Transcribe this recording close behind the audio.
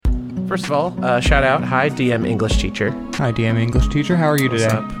First of all, shout out. Hi, DM English teacher. Hi, DM English teacher. How are you today?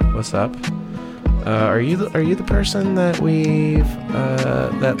 What's up? Are you the person that we've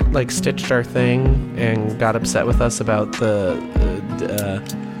that stitched our thing and got upset with us about the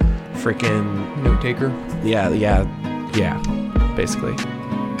freaking note taker? Yeah, basically.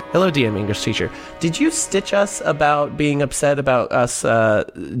 Hello, DM English teacher. Did you stitch us about being upset about us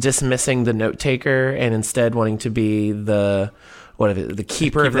dismissing the note taker and instead wanting to be the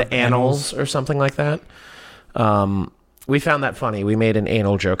keeper of the annals or something like that? We found that funny. We made an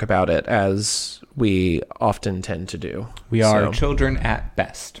anal joke about it, as we often tend to do. We are children at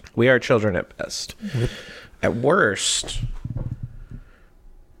best. We are children at best. At worst,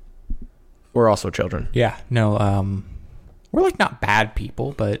 we're also children. Yeah, no, we're not bad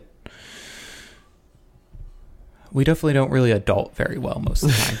people, but we definitely don't really adult very well most of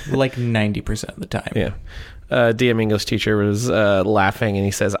the time. 90% of the time. Yeah. DM English teacher was laughing, and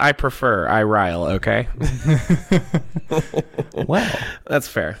he says, I rile, okay? Well. That's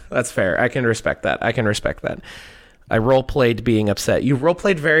fair. I can respect that. I role-played being upset. You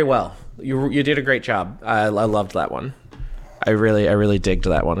role-played very well. You did a great job. I loved that one. I really digged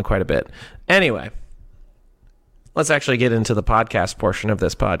that one quite a bit. Anyway, let's actually get into the podcast portion of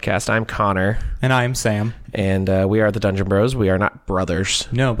this podcast. I'm Connor. And I'm Sam. And we are the Dungeon Bros. We are not brothers.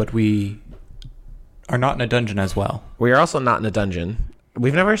 No, but we are not in a dungeon as well. We are also not in a dungeon.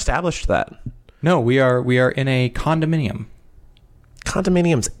 We've never established that. No, we are in a condominium.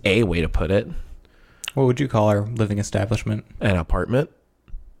 Condominium's a way to put it. What would you call our living establishment? An apartment.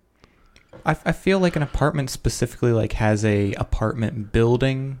 I feel like an apartment specifically has a apartment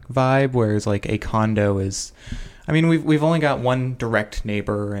building vibe, whereas a condo is. I mean, we've only got one direct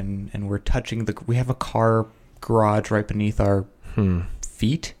neighbor, and we're touching we have a car garage right beneath our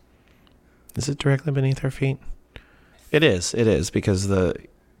feet. Is it directly beneath our feet? It is because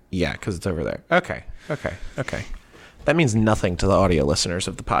because it's over there. Okay. That means nothing to the audio listeners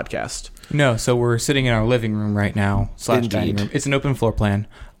of the podcast. No, so we're sitting in our living room right now / dining room. It's an open floor plan.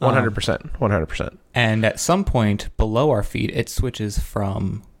 100%. And at some point below our feet, it switches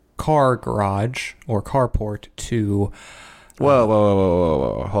from car garage or carport to...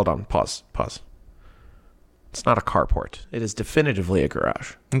 Whoa. Hold on. Pause. It's not a carport. It is definitively a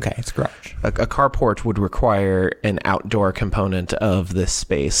garage. Okay, it's a garage. A carport would require an outdoor component of this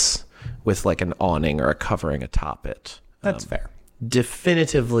space with an awning or a covering atop it. That's fair.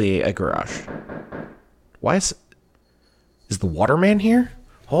 Definitively a garage. Why is the waterman here?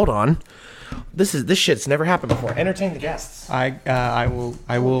 Hold on. This shit's never happened before. Entertain the guests. I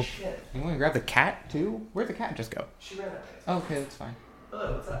will. Shit. You want to grab the cat too? Where'd the cat just go? She ran away. Oh, okay, that's fine.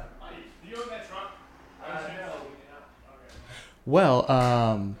 Hello, what's up? Do you own that truck? No.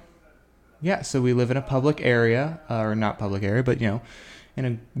 Well, yeah, so we live in a public area, or not public area, but, in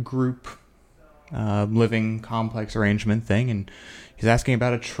a group living complex arrangement thing, and he's asking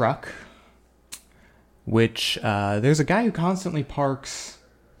about a truck, which there's a guy who constantly parks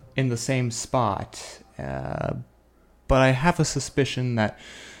in the same spot, but I have a suspicion that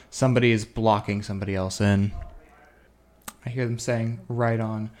somebody is blocking somebody else in. I hear them saying, right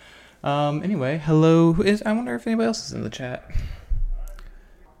on. Anyway, hello. I wonder if anybody else is in the chat.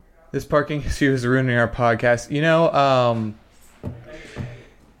 This parking issue is ruining our podcast.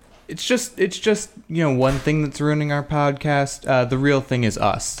 It's just one thing that's ruining our podcast. The real thing is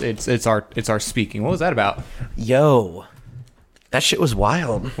us. It's our speaking. What was that about? Yo, that shit was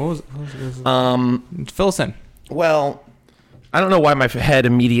wild. What was fill us in. Well, I don't know why my head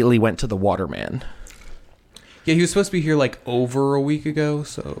immediately went to the waterman. Yeah, he was supposed to be here over a week ago,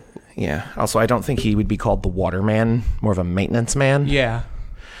 so... Yeah. Also, I don't think he would be called the waterman, more of a maintenance man. Yeah.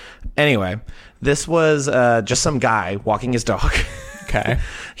 Anyway, this was just some guy walking his dog. Okay.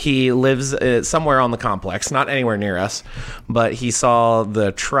 He lives somewhere on the complex, not anywhere near us, but he saw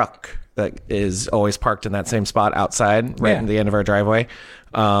the truck that is always parked in that same spot outside, right at the end of our driveway,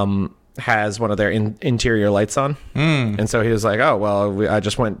 has one of their interior lights on. And so he was like, oh, well, I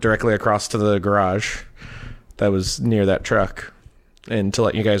just went directly across to the garage that was near that truck. And to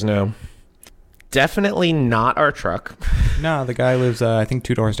let you guys know, definitely not our truck. No, the guy lives, I think,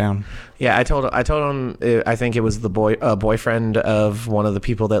 2 doors down. Yeah, I told him I think it was the boyfriend of one of the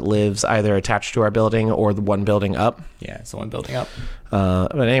people that lives either attached to our building or the one building up. Yeah, it's the one building up.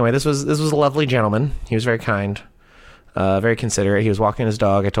 But anyway, this was a lovely gentleman. He was very kind, very considerate. He was walking his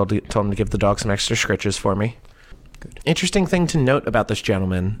dog. I told him to give the dog some extra scritches for me. Good. Interesting thing to note about this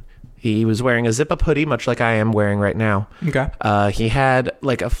gentleman. He was wearing a zip-up hoodie, much like I am wearing right now. Okay. He had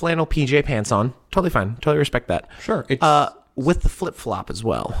a flannel PJ pants on. Totally fine. Totally respect that. Sure. With the flip-flop as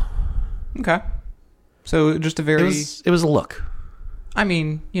well. Okay. So just a very... It was a look. I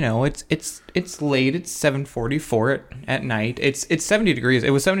mean, it's late. It's 7:44 at night. It's 70 degrees.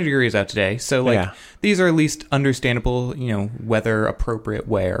 It was 70 degrees out today. So these are at least understandable, weather appropriate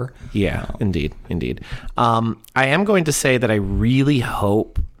wear. Yeah, indeed. I am going to say that I really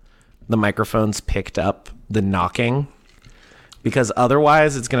hope the microphones picked up the knocking, because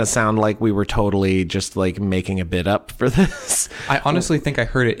otherwise it's going to sound like we were totally just like making a bit up for this. I honestly think I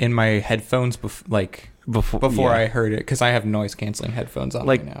heard it in my headphones before I heard it, because I have noise canceling headphones on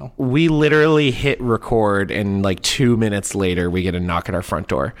right now. We literally hit record and 2 minutes later we get a knock at our front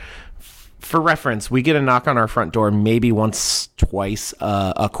door. For reference, we get a knock on our front door maybe once, twice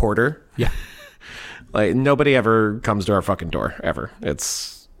a quarter. Yeah. Nobody ever comes to our fucking door ever.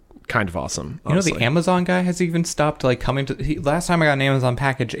 It's kind of awesome. Honestly. The Amazon guy has even stopped coming to. Last time I got an Amazon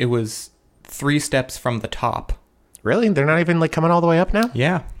package, it was 3 steps from the top. Really? They're not even coming all the way up now?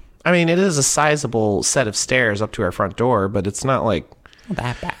 Yeah. I mean, it is a sizable set of stairs up to our front door, but it's not not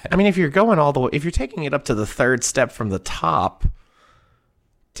that bad. I mean, if you're going all the way, if you're taking it up to the 3rd step from the top,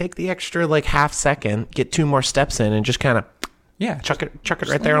 take the extra half second, get 2 more steps in, and just kind of chuck it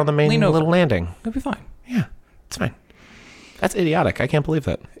right there on the main little landing. It'll be fine. Yeah, it's fine. That's idiotic. I can't believe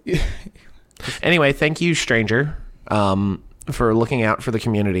that. Anyway, thank you, stranger, for looking out for the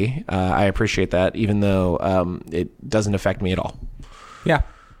community. I appreciate that, even though it doesn't affect me at all. Yeah.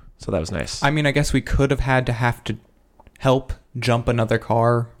 So that was nice. I mean, I guess we could have to help jump another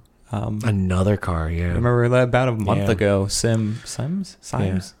car. Another car, yeah. Remember that about a month ago? Sims?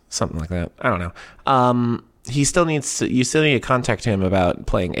 Yeah, something like that. I don't know. You still need to contact him about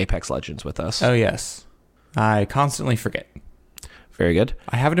playing Apex Legends with us. Oh yes, I constantly forget. Very good.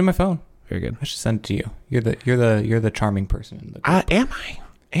 I have it in my phone. Very good. I should send it to you. You're the charming person in the group.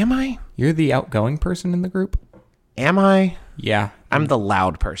 Am I? You're the outgoing person in the group. Am I? Yeah. I'm the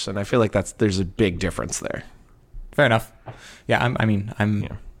loud person. I feel like there's a big difference there. Fair enough. Yeah, I'm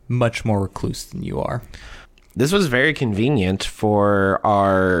much more recluse than you are. This was very convenient for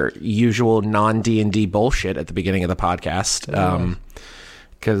our usual non-D&D bullshit at the beginning of the podcast.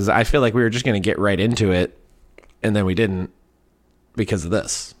 Because I feel like we were just going to get right into it, and then we didn't because of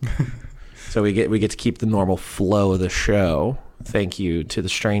this. So we get to keep the normal flow of the show. Thank you to the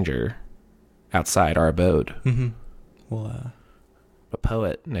stranger outside our abode. Mm-hmm. Well, a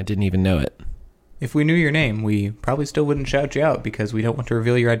poet, and I didn't even know it. If we knew your name, we probably still wouldn't shout you out because we don't want to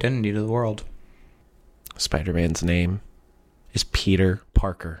reveal your identity to the world. Spider-Man's name is Peter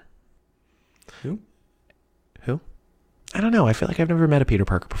Parker. Who? I don't know. I feel like I've never met a Peter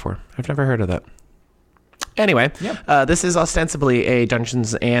Parker before. I've never heard of that. Anyway, this is ostensibly a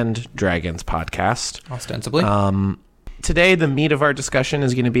Dungeons and Dragons podcast. Ostensibly. Today, the meat of our discussion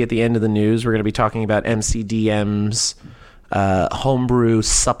is going to be at the end of the news. We're going to be talking about MCDM's homebrew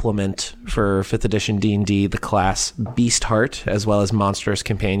supplement for 5th edition D&D, the class BeastHeart, as well as Monstrous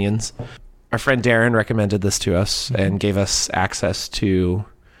Companions. Our friend Darren recommended this to us and gave us access to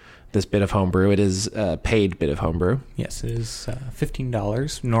this bit of homebrew. It is a paid bit of homebrew. Yes, it is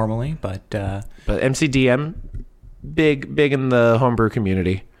 $15 normally, but MCDM, big in the homebrew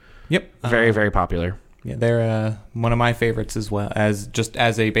community. Yep. Very, very popular. Yeah, they're one of my favorites as well, as just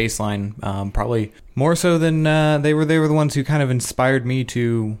as a baseline. Probably more so than they were the ones who kind of inspired me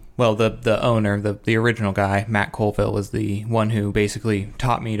to. Well, the owner, the original guy, Matt Colville, was the one who basically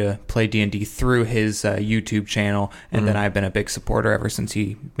taught me to play D&D through his YouTube channel, and then I've been a big supporter ever since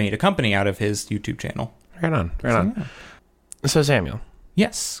he made a company out of his YouTube channel. Right on. Yeah. So Samuel.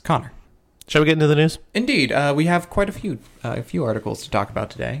 Yes, Connor. Shall we get into the news? Indeed. We have quite a few articles to talk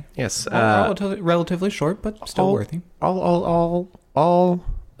about today. Yes. Relatively short, but still worthy. All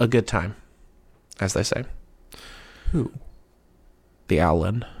a good time, as they say. Who? The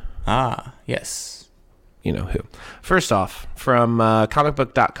Owlin. Ah, yes. You know who. First off, from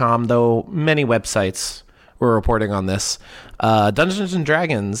comicbook.com, though many websites were reporting on this, Dungeons &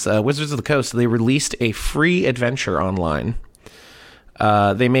 Dragons, Wizards of the Coast, they released a free adventure online.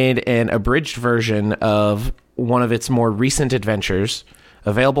 They made an abridged version of one of its more recent adventures,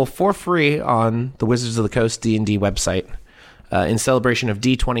 available for free on the Wizards of the Coast D&D website, in celebration of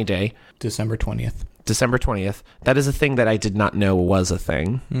D20 Day. December 20th. That is a thing that I did not know was a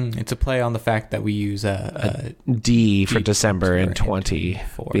thing. It's a play on the fact that we use a D for December and 20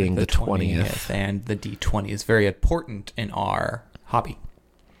 being the 20th. And the D20 is very important in our hobby.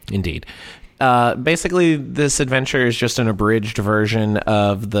 Indeed. Basically, this adventure is just an abridged version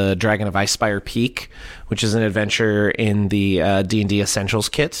of the Dragon of Icespire Peak, which is an adventure in the D&D Essentials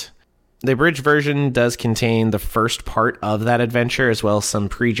kit. The abridged version does contain the first part of that adventure, as well as some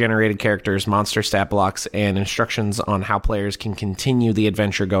pre-generated characters, monster stat blocks, and instructions on how players can continue the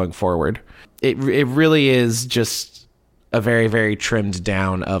adventure going forward. It really is just a very, very trimmed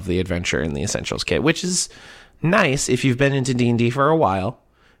down of the adventure in the Essentials kit, which is nice if you've been into D&D for a while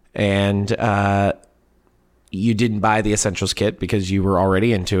and you didn't buy the Essentials kit because you were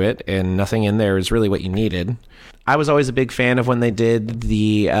already into it and nothing in there is really what you needed. I was always a big fan of when they did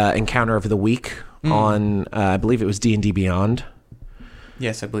the Encounter of the Week on, I believe it was D&D Beyond.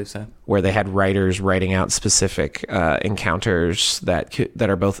 Yes, I believe so. Where they had writers writing out specific encounters that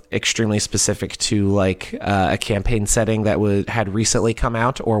are both extremely specific to like a campaign setting that had recently come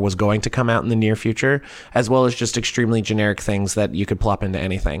out or was going to come out in the near future, as well as just extremely generic things that you could plop into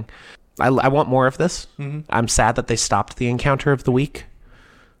anything. I want more of this. Mm-hmm. I'm sad that they stopped the Encounter of the Week.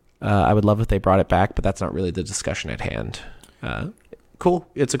 I would love if they brought it back, but that's not really the discussion at hand. Cool.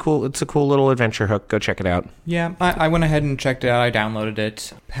 It's a cool little adventure hook. Go check it out. Yeah, I went ahead and checked it out. I downloaded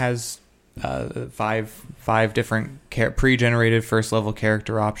it. Has five different pre-generated first level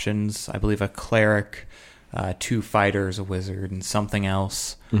character options. I believe a cleric, 2 fighters, a wizard, and something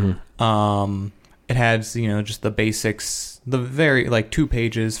else. Mm-hmm. It has just the basics, the very 2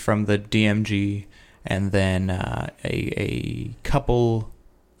 pages from the DMG, and then a couple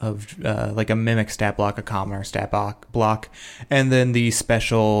of like a mimic stat block, a commoner stat block, and then the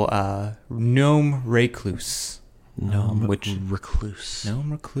special gnome recluse. Gnome recluse.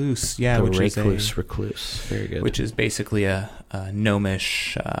 Yeah, the which recluse, is recluse. Very good. Which is basically a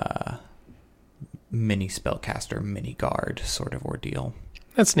gnomish mini spellcaster, mini guard sort of ordeal.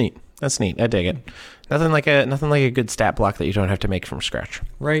 That's neat. I dig it. Nothing like a good stat block that you don't have to make from scratch.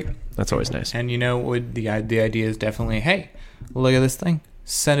 Right. That's always nice. And the idea is definitely, hey, look at this thing.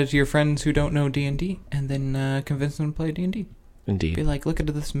 Send it to your friends who don't know D&D, and then convince them to play D&D. Indeed. Be like, look at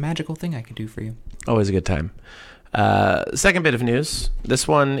this magical thing I can do for you. Always a good time. Second bit of news. This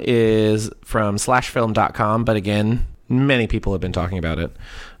one is from slashfilm.com, but again, many people have been talking about it.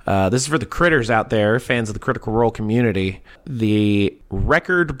 This is for the critters out there, fans of the Critical Role community. The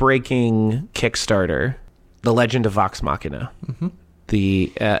record-breaking Kickstarter, The Legend of Vox Machina. Mm-hmm.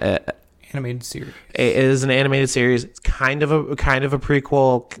 The animated series. It is an animated series. It's kind of a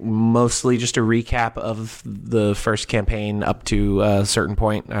prequel, mostly just a recap of the first campaign up to a certain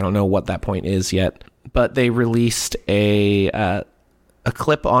point. I don't know what that point is yet, but they released a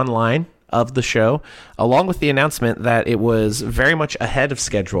clip online of the show, along with the announcement that it was very much ahead of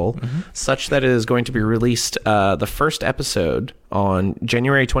schedule, such that it is going to be released the first episode on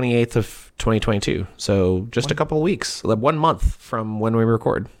January 28th of 2022. So just a couple of weeks, 1 month from when we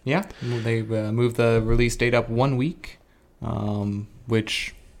record. Yeah, they moved the release date up 1 week,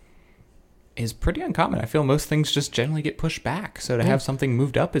 which is pretty uncommon. I feel most things just generally get pushed back. So to have something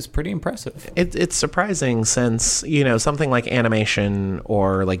moved up is pretty impressive. It's surprising since, something like animation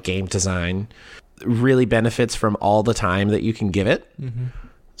or like game design really benefits from all the time that you can give it. Mm-hmm.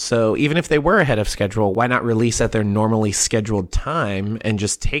 So even if they were ahead of schedule, why not release at their normally scheduled time and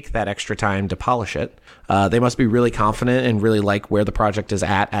just take that extra time to polish it? They must be really confident and really like where the project is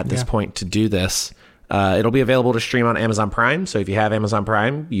at this point to do this. It'll be available to stream on Amazon Prime. So if you have Amazon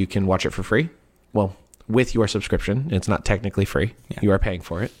Prime, you can watch it for free. Well, with your subscription. It's not technically free. Yeah. You are paying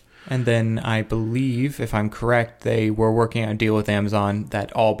for it. And then I believe, if I'm correct, they were working on a deal with Amazon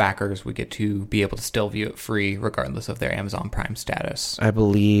that all backers would get to be able to still view it free regardless of their Amazon Prime status. I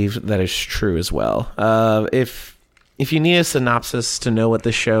believe that is true as well. If you need a synopsis to know what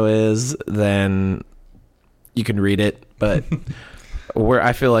this show is, then you can read it. But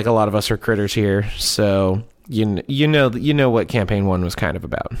I feel like a lot of us are critters here, so you know what campaign 1 was kind of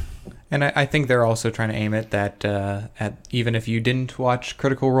about. And I think they're also trying to aim it at even if you didn't watch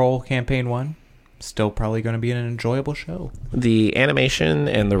Critical Role Campaign 1, still probably going to be an enjoyable show. The animation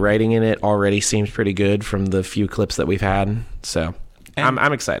and the writing in it already seems pretty good from the few clips that we've had, so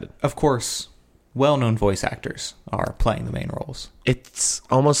I'm excited. Of course, well-known voice actors are playing the main roles. It's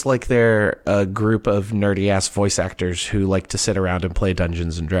almost like they're a group of nerdy-ass voice actors who like to sit around and play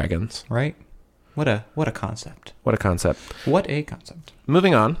Dungeons and Dragons. Right? What a concept. What a concept. What a concept.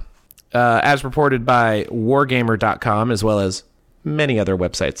 Moving on. As reported by wargamer.com, as well as many other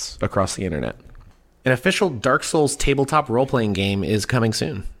websites across the internet, an official Dark Souls tabletop role-playing game is coming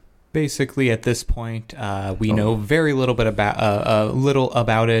soon. Basically, at this point, we know very little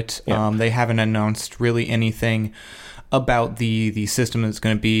about it. Yeah. They haven't announced really anything about the system that's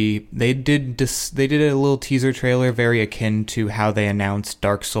going to be. They did a little teaser trailer, very akin to how they announced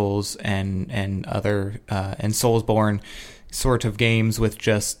Dark Souls and other and Soulsborne sort of games, with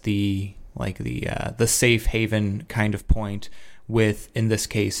just the safe haven kind of point. With, in this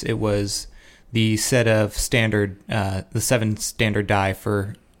case, it was the set of standard, the 7 standard die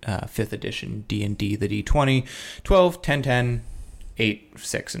for 5th edition D&D, the D20, 12, 10, 10, 8,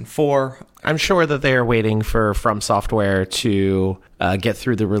 6, and 4. I'm sure that they are waiting for From Software to get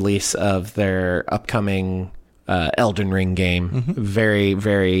through the release of their upcoming Elden Ring game. Very,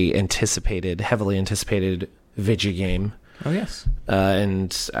 very anticipated, heavily anticipated video game. Oh, yes.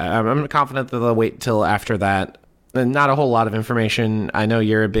 And I'm confident that they'll wait till after that. And not a whole lot of information. I know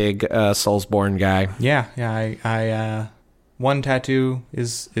you're a big Soulsborne guy. Yeah. I one tattoo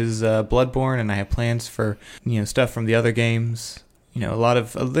is Bloodborne, and I have plans for stuff from the other games.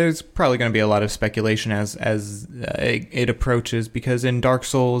 There's probably going to be a lot of speculation as it approaches, because in Dark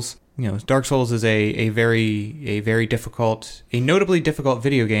Souls, Dark Souls is a very difficult, a notably difficult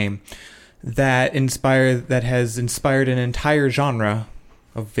video game that has inspired an entire genre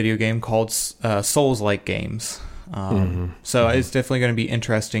of video game called Souls-like games. So it's definitely going to be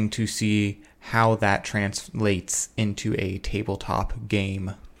interesting to see how that translates into a tabletop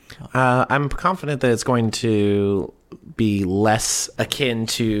game. I'm confident that it's going to be less akin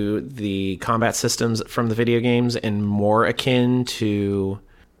to the combat systems from the video games and more akin to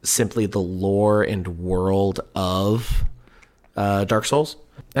simply the lore and world of Dark Souls.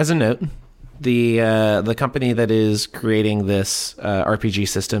 As a note, the company that is creating this RPG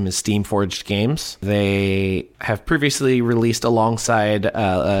system is Steamforged Games. They have previously released alongside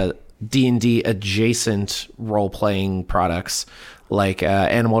D&D adjacent role-playing products like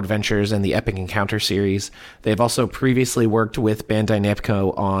Animal Adventures and the Epic Encounter series. They've also previously worked with Bandai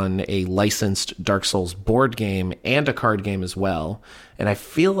Namco on a licensed Dark Souls board game and a card game as well. And I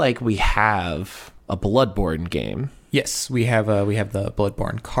feel like we have a Bloodborne game. Yes, we have the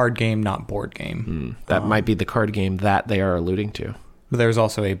Bloodborne card game, not board game. That might be the card game that they are alluding to. But there's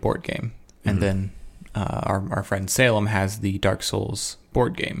also a board game. And then our friend Salem has the Dark Souls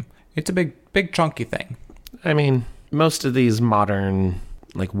board game. It's a big chunky thing. I mean, most of these modern,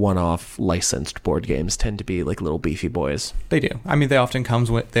 like, one-off licensed board games tend to be like little beefy boys. They do. I mean, they often come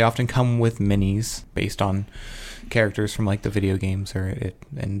with minis based on characters from like the video games,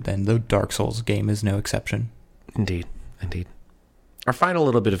 and then the Dark Souls game is no exception. Indeed. Our final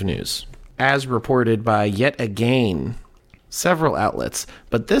little bit of news, as reported by yet again several outlets,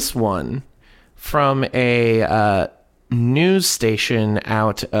 but this one from a news station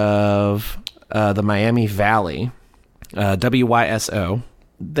out of the Miami Valley, WYSO.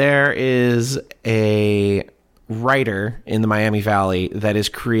 There is a writer in the Miami Valley that is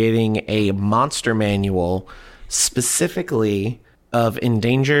creating a monster manual specifically of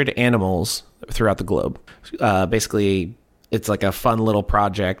endangered animals throughout the globe. Basically, it's like a fun little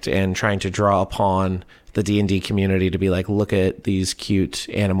project and trying to draw upon the D&D community to be like, look at these cute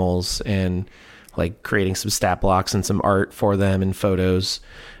animals, and like creating some stat blocks and some art for them and photos,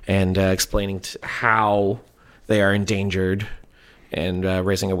 and explaining how they are endangered and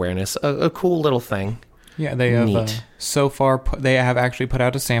raising awareness. A cool little thing. Yeah, they have so far they have actually put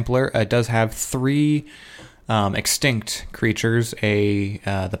out a sampler. It does have 3 extinct creatures: the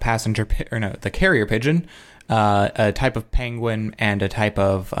carrier pigeon, a type of penguin, and a type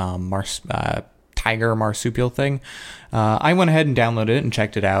of tiger marsupial thing. I went ahead and downloaded it and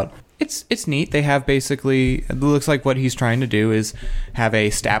checked it out. It's neat. They have basically, it looks like what he's trying to do is have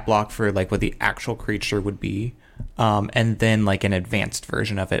a stat block for like what the actual creature would be, and then like an advanced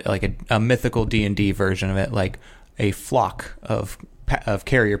version of it, like a mythical D&D version of it, like a flock of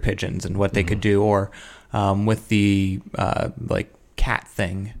carrier pigeons and what they could do, or with the like cat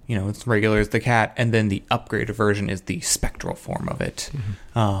thing, it's regular as the cat, and then the upgraded version is the spectral form of it.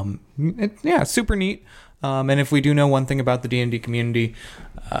 Super neat. And if we do know one thing about the D&D community,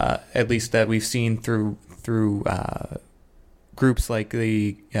 at least that we've seen through groups like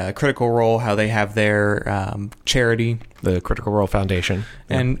the Critical Role, how they have their charity, the Critical Role Foundation,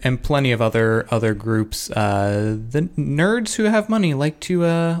 and plenty of other groups. The nerds who have money like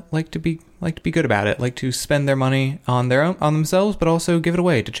to be good about it, like to spend their money on themselves, but also give it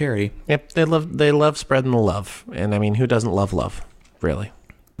away to charity. Yep, they love spreading the love, and I mean, who doesn't love love, really?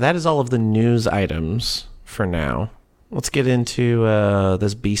 That is all of the news items for now. Let's get into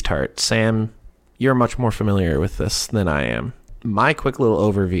this BeastHeart. Sam, you're much more familiar with this than I am. My quick little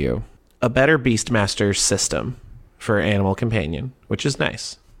overview: a better Beastmaster system for Animal Companion, which is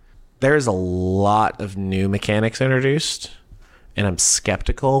nice. There's a lot of new mechanics introduced, and I'm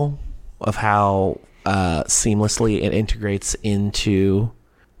skeptical of how seamlessly it integrates into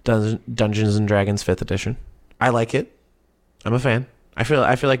Dungeons and Dragons 5th edition. I like it. I'm a fan. I feel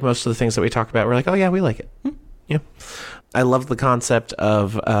like most of the things that we talked about, we're like, oh yeah, we like it. Yeah. I love the concept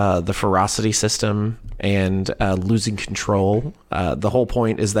of the ferocity system and losing control. The whole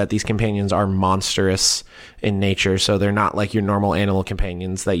point is that these companions are monstrous in nature, so they're not like your normal animal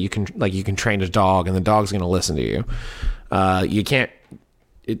companions that you can train a dog and the dog's going to listen to you. You can't.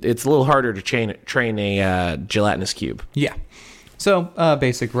 It's a little harder to train a gelatinous cube. Yeah. So,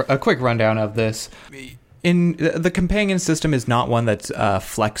 a quick rundown of this. In the companion system is not one that's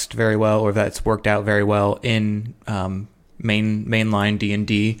flexed very well or that's worked out very well in mainline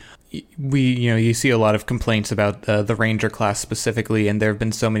D&D. You see a lot of complaints about the Ranger class specifically, and there have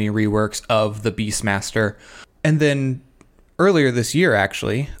been so many reworks of the Beastmaster. And then earlier this year,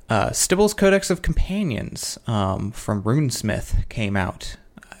 actually, Stibble's Codex of Companions from Runesmith came out.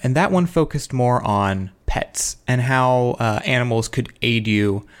 And that one focused more on pets and how animals could aid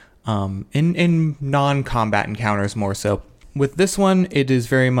you in non-combat encounters more so. With this one, it is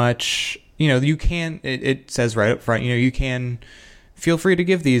very much, you can, it says right up front, you can feel free to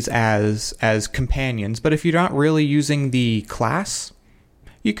give these as companions, but if you're not really using the class,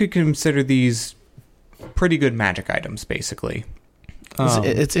 you could consider these pretty good magic items, basically.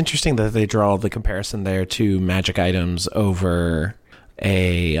 It's interesting that they draw the comparison there to magic items over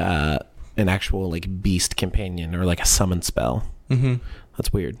an actual like beast companion or like a summon spell. Mm-hmm.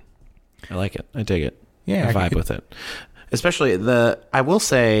 That's weird. I like it. I dig it. Yeah, I vibe with it. Especially I will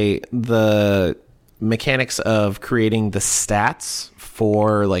say the mechanics of creating the stats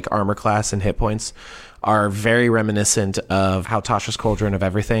for like armor class and hit points are very reminiscent of how Tasha's Cauldron of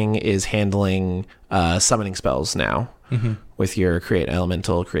Everything is handling summoning spells now. Mm-hmm. With your create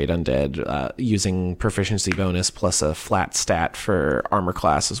elemental, create undead, using proficiency bonus plus a flat stat for armor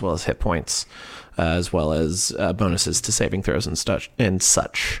class as well as hit points, as well as bonuses to saving throws and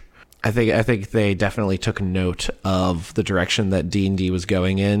such. I think they definitely took note of the direction that D&D was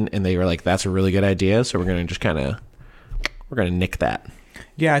going in, and they were like, "That's a really good idea." So we're gonna just we're gonna nick that.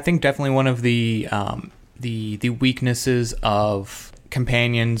 Yeah, I think definitely one of the weaknesses of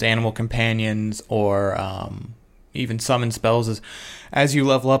companions, animal companions, or even summon spells is as you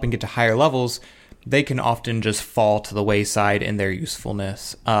level up and get to higher levels, they can often just fall to the wayside in their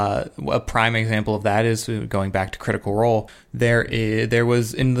usefulness. A prime example of that is going back to Critical Role. There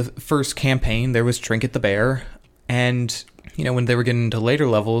was in the first campaign, there was Trinket the Bear, and when they were getting into later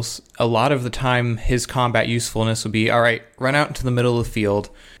levels, a lot of the time his combat usefulness would be, all right, run out into the middle of the field,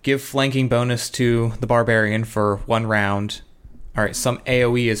 give flanking bonus to the Barbarian for 1 round. All right, some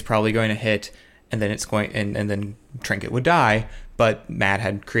AoE is probably going to hit, and then and then Trinket would die, but Matt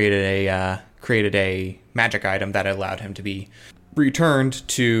had created a magic item that allowed him to be returned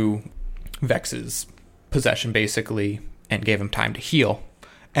to Vex's possession, basically, and gave him time to heal.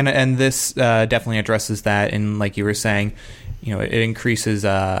 And this definitely addresses that. And like you were saying, it increases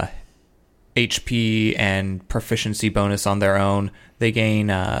HP and proficiency bonus on their own. They gain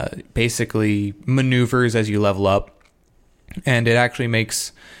basically maneuvers as you level up, and it actually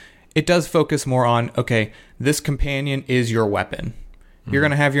it does focus more on, okay, this companion is your weapon. You're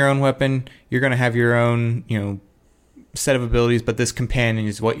going to have your own weapon. You're going to have your own, set of abilities, but this companion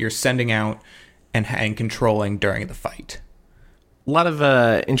is what you're sending out and controlling during the fight. A lot of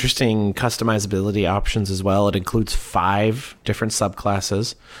interesting customizability options as well. It includes 5 different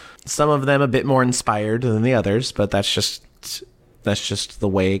subclasses. Some of them a bit more inspired than the others, but that's just the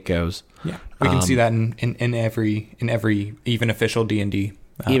way it goes. Yeah, we can see that in every even official D&D.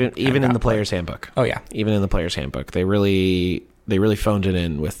 Even in the player's handbook. Oh yeah, even in the player's handbook, they really phoned it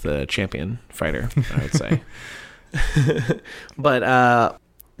in with the champion fighter, I would say. But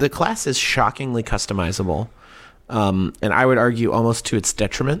the class is shockingly customizable, and I would argue almost to its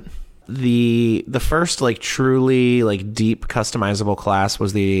detriment. The first truly deep customizable class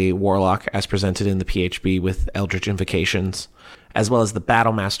was the Warlock, as presented in the PHB with Eldritch Invocations, as well as the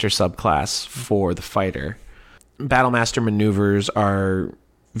Battlemaster subclass for the fighter. Battlemaster maneuvers are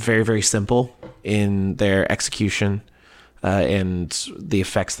very, very simple in their execution and the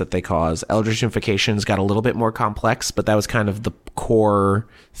effects that they cause. Eldritch Invocations got a little bit more complex, but that was kind of the core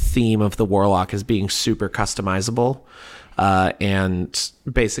theme of the Warlock, as being super customizable and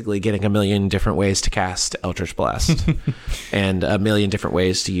basically getting a million different ways to cast Eldritch Blast and a million different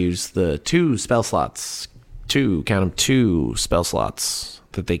ways to use the 2 spell slots. 2 spell slots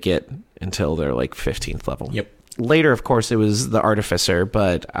that they get until they're 15th level. Yep. Later, of course, it was the Artificer,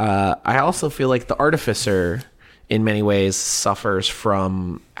 but I also feel like the Artificer, in many ways, suffers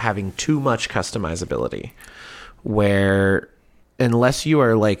from having too much customizability, where unless you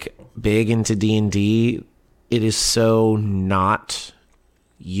are big into D&D, it is so not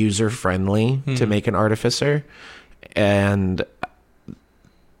user-friendly to make an Artificer, and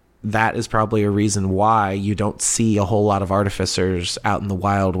that is probably a reason why you don't see a whole lot of artificers out in the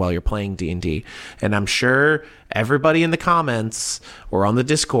wild while you're playing D&D. And I'm sure everybody in the comments or on the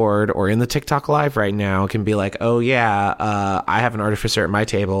Discord or in the TikTok live right now can be like, oh yeah, I have an artificer at my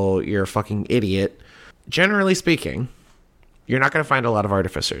table. You're a fucking idiot. Generally speaking, you're not going to find a lot of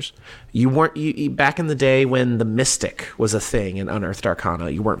artificers. You weren't back in the day when the mystic was a thing in Unearthed Arcana.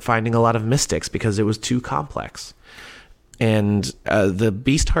 You weren't finding a lot of mystics because it was too complex. And the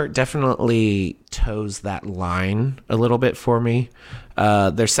BeastHeart definitely toes that line a little bit for me.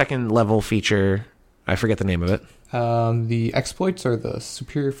 Their second level feature, I forget the name of it. The exploits or the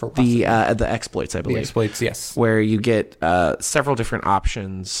superior ferocity? The exploits, I believe. The exploits, yes. Where you get several different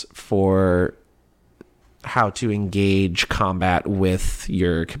options for how to engage combat with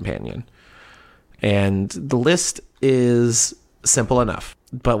your companion. And the list is simple enough.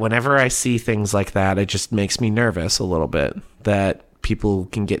 But whenever I see things like that, it just makes me nervous a little bit that people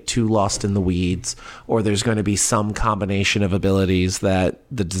can get too lost in the weeds, or there's going to be some combination of abilities that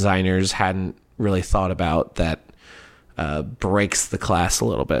the designers hadn't really thought about that breaks the class a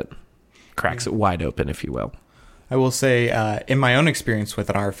little bit, cracks it wide open, if you will. I will say, in my own experience with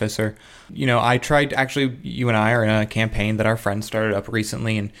an artificer, I tried, actually, you and I are in a campaign that our friend started up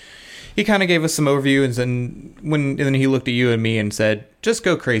recently, and he kind of gave us some overview, and then he looked at you and me and said, just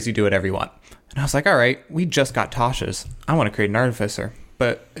go crazy, do whatever you want. And I was like, all right, we just got Tasha's. I want to create an artificer.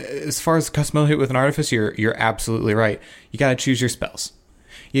 But as far as customability with an artificer, you're absolutely right. You got to choose your spells.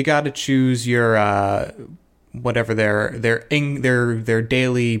 You got to choose your whatever their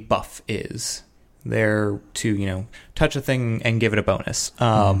daily buff is. They're to touch a thing and give it a bonus.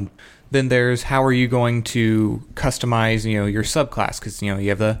 Then there's how are you going to customize your subclass, because you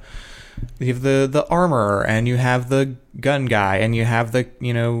have the armor, and you have the gun guy, and you have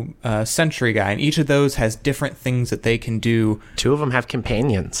the sentry guy, and each of those has different things that they can do. 2 of them have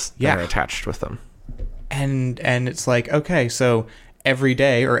companions that are attached with them, and it's like, okay, so every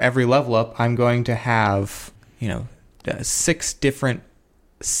day or every level up, I'm going to have 6 different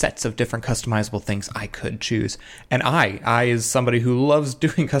sets of different customizable things I could choose. And I as somebody who loves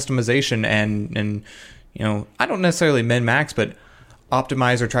doing customization and I don't necessarily min-max, but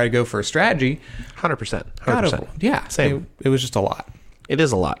optimize or try to go for a strategy. 100%. Yeah. Same. It was just a lot. It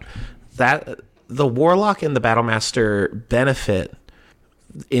is a lot. That the Warlock and the Battlemaster benefit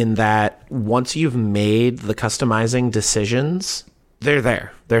in that once you've made the customizing decisions, they're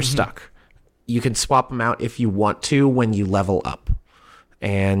there. They're stuck. You can swap them out if you want to when you level up.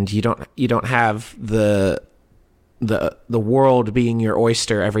 And you don't have the world being your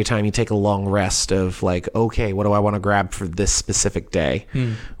oyster every time you take a long rest of like, okay, what do I want to grab for this specific day?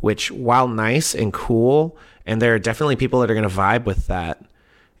 Which, while nice and cool, and there are definitely people that are going to vibe with that,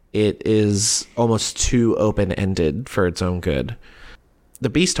 it is almost too open-ended for its own good. The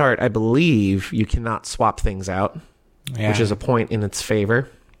BeastHeart, I believe, you cannot swap things out, which is a point in its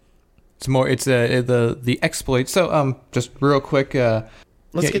favor. It's the exploits. So just real quick.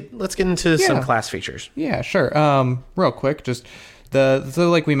 Let's get into some class features. Yeah, sure. Real quick, just so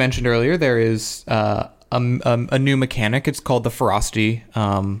like we mentioned earlier, there is a new mechanic. It's called the ferocity.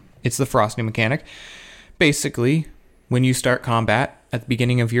 It's the ferocity mechanic. Basically, when you start combat at the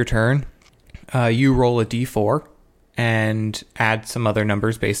beginning of your turn, you roll a d4 and add some other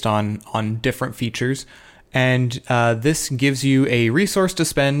numbers based on different features. And this gives you a resource to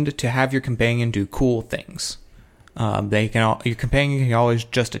spend to have your companion do cool things. Your companion can always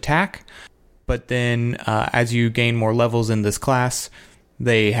just attack, but then as you gain more levels in this class,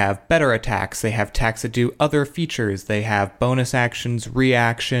 they have better attacks. They have attacks that do other features. They have bonus actions,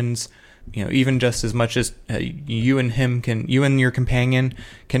 reactions. Even just as much as you and your companion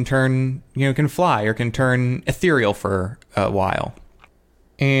can can fly or can turn ethereal for a while.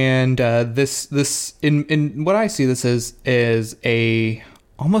 And this in what I see this is it's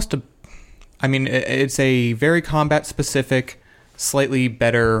a very combat specific, slightly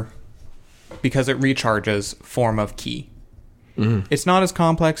better, because it recharges, form of key. It's not as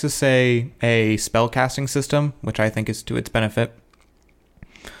complex as, say, a spell casting system, which I think is to its benefit.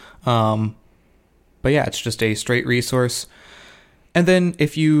 But yeah, it's just a straight resource. And then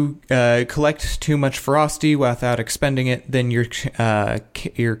if you collect too much ferocity without expending it, then your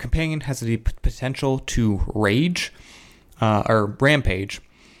companion has the potential to rage or rampage,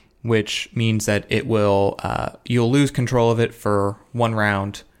 which means that it will you'll lose control of it for 1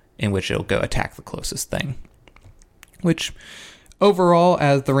 round, in which it'll go attack the closest thing. Which, overall,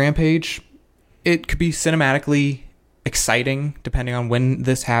 as the rampage, it could be cinematically exciting, depending on when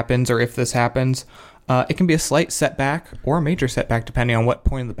this happens or if this happens. It can be a slight setback or a major setback, depending on what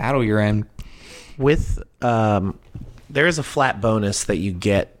point of the battle you're in. With there is a flat bonus that you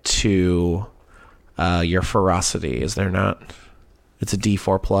get to your ferocity, is there not? It's a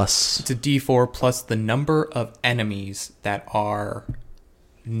D4 plus. It's a D4 plus the number of enemies that are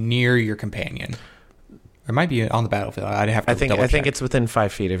near your companion. It might be on the battlefield. I'd have to double check. I think it's within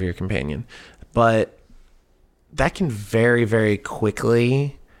 5 feet of your companion, but that can very, very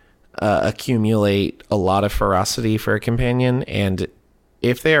quickly accumulate a lot of ferocity for a companion. And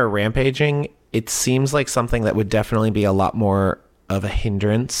if they are rampaging, it seems like something that would definitely be a lot more of a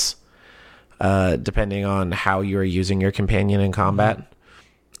hindrance, depending on how you are using your companion in combat.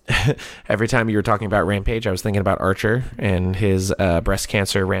 Every time you were talking about rampage, I was thinking about Archer and his breast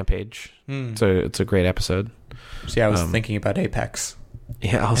cancer rampage. So it's a great episode. See, I was thinking about Apex.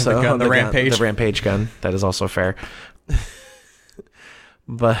 Yeah, also the rampage. The rampage gun. That is also fair.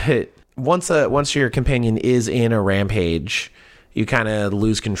 But once your companion is in a rampage, you kind of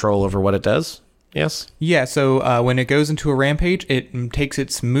lose control over what it does. Yes? Yeah, so when it goes into a rampage, it takes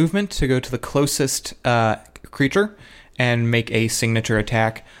its movement to go to the closest creature and make a signature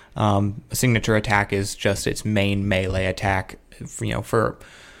attack. A signature attack is just its main melee attack.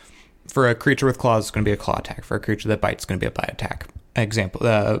 For a creature with claws, it's going to be a claw attack. For a creature that bites, it's going to be a bite attack. Example.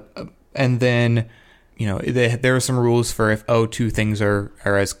 And then, there are some rules for if two things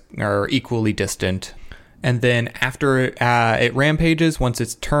are equally distant. And then after it rampages, once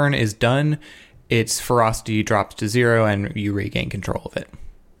its turn is done, its ferocity drops to 0 and you regain control of it.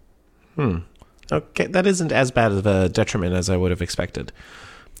 Okay, that isn't as bad of a detriment as I would have expected.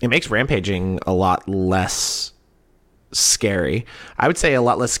 It makes rampaging a lot less scary. I would say a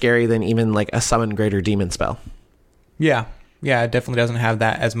lot less scary than even like a summon greater demon spell. Yeah, it definitely doesn't have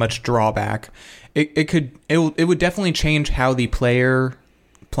that as much drawback. It would definitely change how the player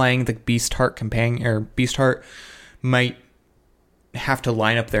playing the BeastHeart companion or BeastHeart might have to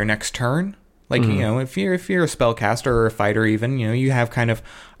line up their next turn. Like, if you're a spellcaster or a fighter even, you have kind of,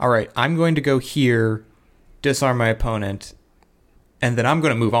 all right, I'm going to go here, disarm my opponent, and then I'm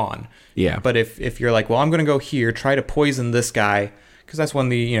going to move on. Yeah. But if you're like, well, I'm going to go here, try to poison this guy, because that's when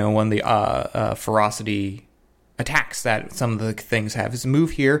the ferocity attacks that some of the things have is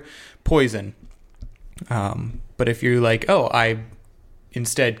move here, poison. But if you're like, oh, I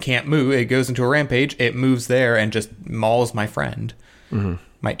instead can't move, it goes into a rampage, it moves there and just mauls my friend.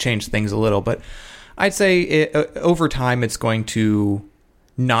 Might change things a little, but I'd say over time it's going to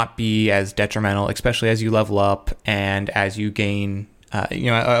not be as detrimental, especially as you level up and as you gain,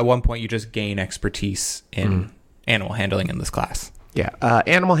 at one point you just gain expertise in animal handling in this class. Yeah,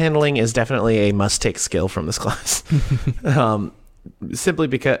 animal handling is definitely a must-take skill from this class. Simply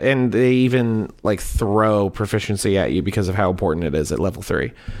because, and they even like throw proficiency at you because of how important it is at level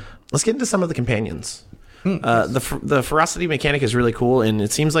 3. Let's get into some of the companions. The ferocity mechanic is really cool, and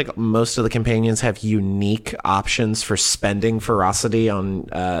it seems like most of the companions have unique options for spending ferocity on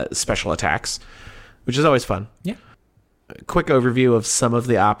special attacks, which is always fun. Yeah. A quick overview of some of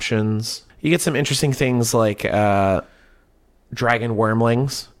the options. You get some interesting things like dragon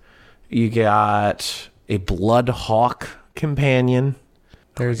wormlings. You got a blood hawk companion.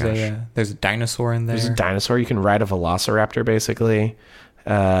 There's a dinosaur in there. There's a dinosaur. You can ride a velociraptor, basically.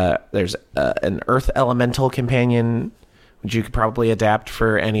 There's an earth elemental companion, which you could probably adapt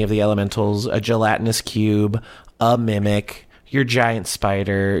for any of the elementals. A gelatinous cube, a mimic, your giant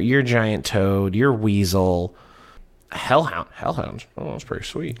spider, your giant toad, your weasel, hellhound. Oh, that's pretty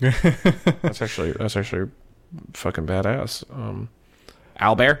sweet. that's actually fucking badass.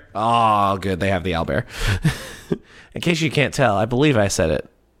 Owlbear. Oh, good. They have the owlbear. In case you can't tell, I believe I said it.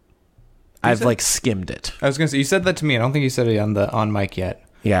 I've skimmed it. I was gonna say, you said that to me. I don't think you said it on mic yet.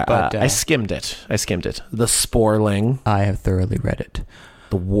 Yeah, but I skimmed it. The Sporling. I have thoroughly read it.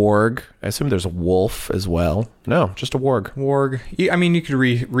 The Warg. I assume there's a wolf as well. No, just a Warg. Warg. I mean, you could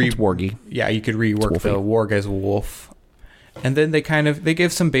It's Wargy. Yeah, you could rework the Warg as a wolf. And then they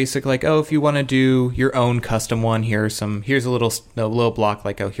give some basic, like, oh, if you want to do your own custom one, here's a little block,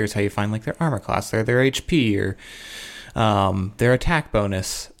 like, oh, here's how you find like their armor class, their HP, or their attack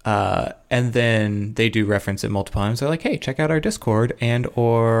bonus. And then they do reference it multiple times. They're like, hey, check out our Discord and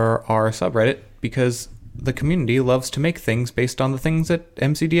or our subreddit, because the community loves to make things based on the things that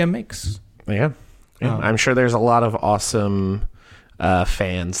MCDM makes. Yeah. I'm sure there's a lot of awesome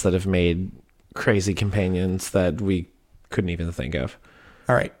fans that have made crazy companions that we couldn't even think of.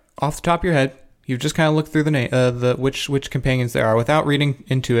 All right. Off the top of your head, you've just kind of looked through which companions there are without reading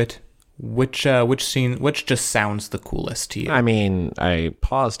into it. Which just sounds the coolest to you? I mean, I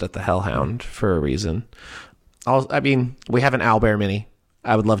paused at the Hellhound for a reason. We have an owlbear mini.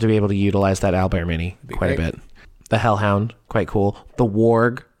 I would love to be able to utilize that owlbear mini quite a bit. The Hellhound, quite cool. The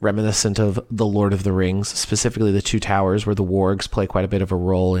Warg, reminiscent of the Lord of the Rings, specifically the Two Towers, where the Wargs play quite a bit of a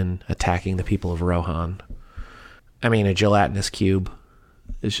role in attacking the people of Rohan. I mean, a gelatinous cube.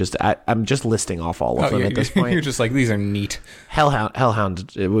 It's just I'm just listing off all of them at this point. You're just like, these are neat. Hellhound,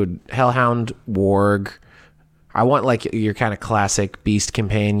 Hellhound, Warg. I want like your kind of classic beast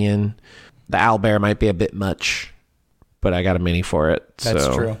companion. The owlbear might be a bit much, but I got a mini for it. That's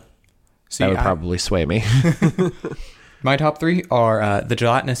true. See, that would probably sway me. My top 3 are the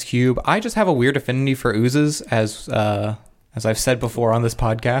gelatinous cube. I just have a weird affinity for oozes, as I've said before on this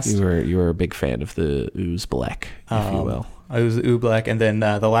podcast. You were a big fan of the ooze black, if you will. I was ooze black, and then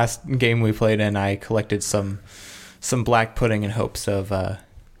the last game we played in, I collected some black pudding in hopes of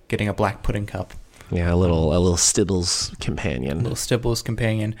getting a black pudding cup. Yeah, a little Stibbles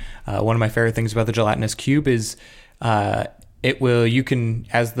companion. One of my favorite things about the gelatinous cube is you can,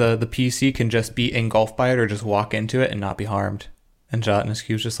 as the PC, can just be engulfed by it or just walk into it and not be harmed. And gelatinous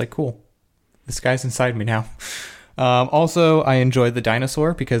cube's just like, cool, this guy's inside me now. Also, I enjoyed the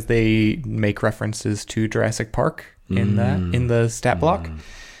dinosaur because they make references to Jurassic Park in the stat block,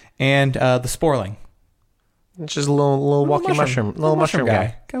 and the sporling. It's just a little walking mushroom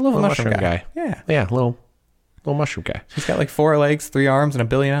guy. Got a little mushroom guy. Yeah, little mushroom guy. He's got like 4 legs, 3 arms, and a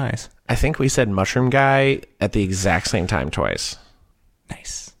billion eyes. I think we said mushroom guy at the exact same time twice.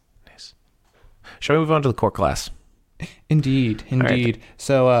 Nice. Shall we move on to the core class? Indeed. Right.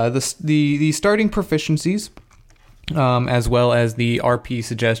 So the starting proficiencies, as well as the RP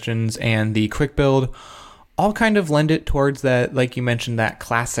suggestions and the quick build, all kind of lend it towards that, like you mentioned, that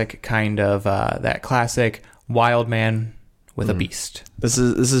classic kind of that classic wild man with a beast. This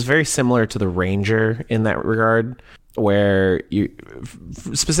is very similar to the ranger in that regard, where you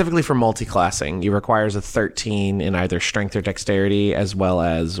specifically for multi-classing, you requires a 13 in either strength or dexterity as well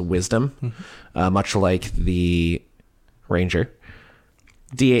as wisdom, much like the ranger.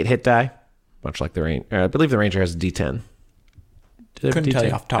 D8 hit die, much like the ranger. I believe the ranger has a D10. Couldn't tell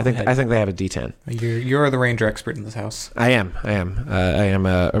you off the top of my head. I think they have a D10. You're the ranger expert in this house. I am. I am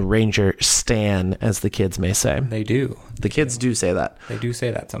a ranger stan, as the kids may say. They do. The kids do say that. They do say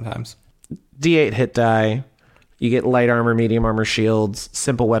that sometimes. D8 hit die. You get light armor, medium armor, shields,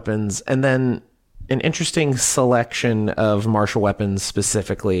 simple weapons, and then an interesting selection of martial weapons,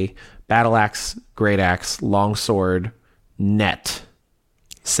 specifically battle axe, great axe, long sword, net,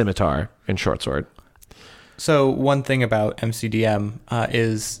 scimitar, and short sword. So one thing about MCDM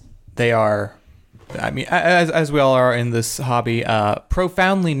is they are, I mean, as we all are in this hobby,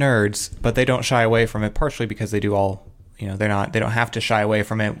 profoundly nerds, but they don't shy away from it, partially because they do all, they don't have to shy away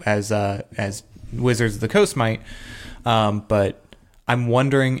from it as Wizards of the Coast might. But I'm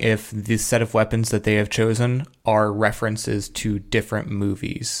wondering if this set of weapons that they have chosen are references to different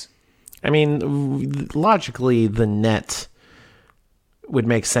movies. I mean, logically, the net would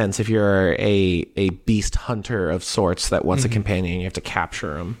make sense if you're a beast hunter of sorts that wants a companion. You have to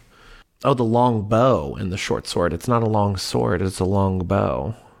capture him. Oh, the long bow and the short sword. It's not a long sword. It's a long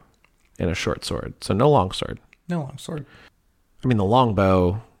bow and a short sword. So no long sword. No long sword. I mean, the long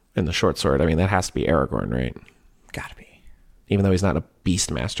bow and the short sword. I mean, that has to be Aragorn, right? Gotta be. Even though he's not a beast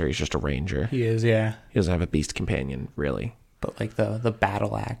master, he's just a ranger. He is, yeah. He doesn't have a beast companion, really. But like the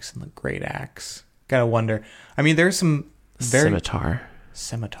battle axe and the great axe. Gotta wonder. I mean, there's some very...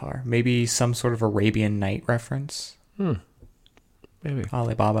 Scimitar. Maybe some sort of Arabian Night reference. Maybe.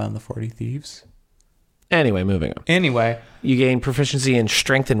 Alibaba and the 40 Thieves. Anyway, moving on. You gain proficiency in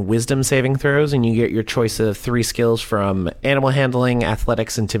strength and wisdom saving throws, and you get your choice of 3 skills from animal handling,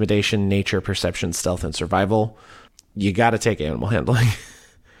 athletics, intimidation, nature, perception, stealth, and survival. You got to take animal handling.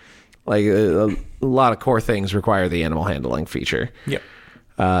 Like, a lot of core things require the animal handling feature. Yep.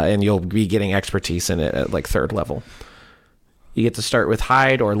 And you'll be getting expertise in it at like 3rd level. You get to start with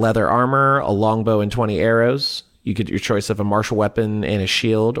hide or leather armor, a longbow, and 20 arrows. You get your choice of a martial weapon and a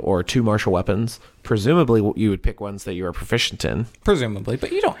shield, or 2 martial weapons. Presumably, you would pick ones that you are proficient in. Presumably,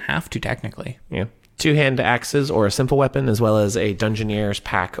 but you don't have to, technically. Yeah. 2 hand axes or a simple weapon, as well as a dungeoneer's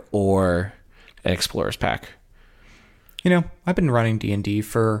pack or an explorer's pack. I've been running D&D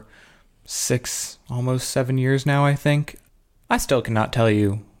for 6, almost 7 years now, I think. I still cannot tell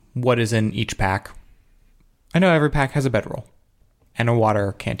you what is in each pack. I know every pack has a bedroll and a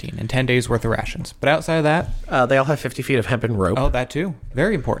water canteen and 10 days worth of rations. But outside of that... they all have 50 feet of hempen rope. Oh, that too.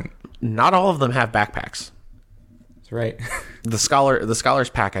 Very important. Not all of them have backpacks. That's right. The scholar's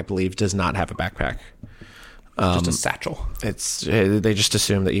pack, I believe, does not have a backpack. Just a satchel. They just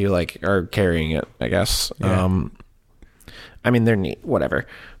assume that you are carrying it, I guess. Yeah. I mean, they're neat. Whatever.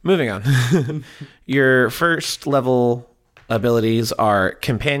 Moving on. Your first level abilities are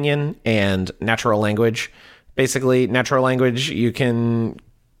companion and natural language. Basically, natural language, you can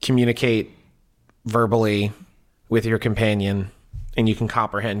communicate verbally with your companion, and you can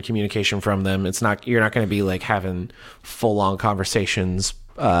comprehend communication from them. You're not going to be like having full-on conversations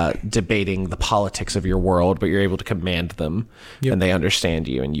debating the politics of your world, but you're able to command them, and they understand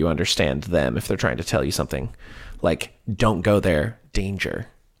you, and you understand them if they're trying to tell you something like, don't go there, danger,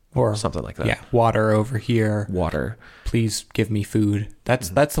 or something like that. Yeah, water over here. Water. Please give me food. That's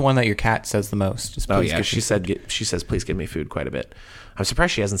the one that your cat says the most. Just, she says, please give me food quite a bit. I'm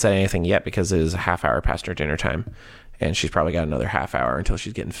surprised she hasn't said anything yet because it is a half hour past her dinner time. And she's probably got another half hour until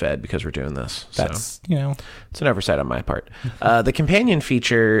she's getting fed because we're doing this. That's, it's an oversight on my part. The companion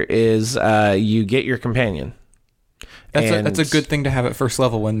feature is you get your companion. That's a good thing to have at first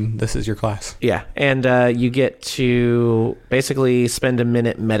level when this is your class. Yeah, and you get to basically spend a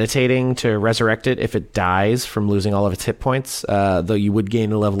minute meditating to resurrect it if it dies from losing all of its hit points, though you would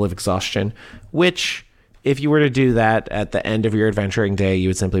gain a level of exhaustion, which, if you were to do that at the end of your adventuring day, you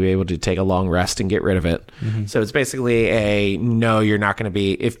would simply be able to take a long rest and get rid of it. Mm-hmm. So it's basically you're not going to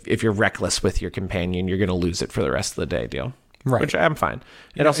be, if you're reckless with your companion, you're going to lose it for the rest of the day deal. Right. Which I'm fine.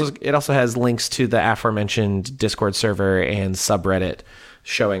 It also has links to the aforementioned Discord server and subreddit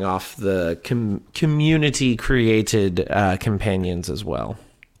showing off the community created companions as well.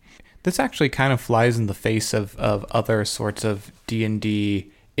 This actually kind of flies in the face of other sorts of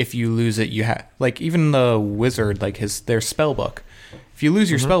D&D. If you lose it, you have, like, even the wizard, like their spell book. If you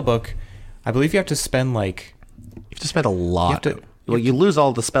lose your spell book, I believe you have to spend you have to spend a lot. You lose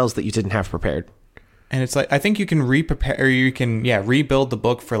all the spells that you didn't have prepared. And it's like, I think you can re-prepare, or you can, rebuild the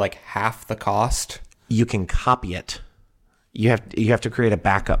book for like half the cost. You can copy it. You have to create a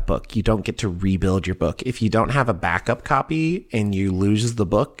backup book. You don't get to rebuild your book. If you don't have a backup copy and you lose the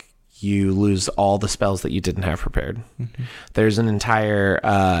book, you lose all the spells that you didn't have prepared. Mm-hmm. There's an entire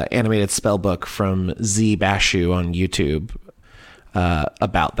animated spell book from Z Bashu on YouTube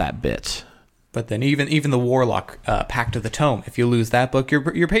about that bit. But then even the Warlock Pact of the Tome, if you lose that book,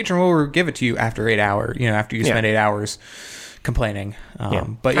 your patron will give it to you after 8 hours. After you spend 8 hours complaining.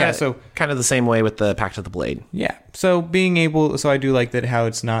 But so kind of the same way with the Pact of the Blade. Yeah. So I do like that how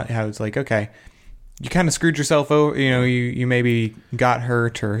it's like, okay, you kind of screwed yourself over. You maybe got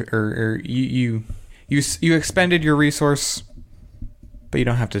hurt or you expended your resource, but you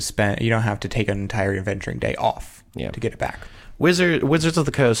don't have to take an entire adventuring day off to get it back. Wizards of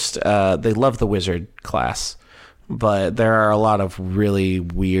the Coast, they love the wizard class, but there are a lot of really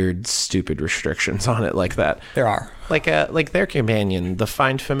weird, stupid restrictions on it like that. There are. Like their companion, the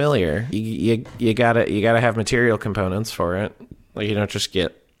Find Familiar. You gotta have material components for it. Like, you don't just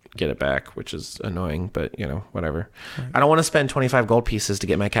get it back, which is annoying, but whatever. Right. I don't want to spend 25 gold pieces to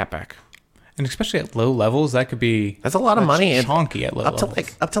get my cat back. And especially at low levels, that's a lot of money. Chonky at low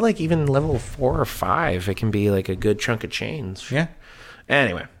levels. Up to even level 4 or 5, it can be like a good chunk of change. Yeah.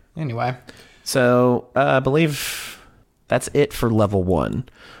 Anyway. So I believe that's it for level 1.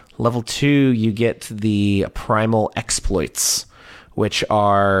 Level 2, you get the primal exploits, which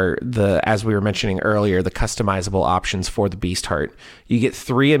are as we were mentioning earlier, the customizable options for the BeastHeart. You get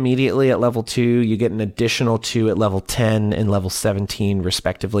 3 immediately at level 2. You get an additional 2 at level 10 and level 17,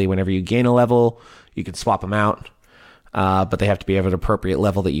 respectively. Whenever you gain a level, you can swap them out, but they have to be of an appropriate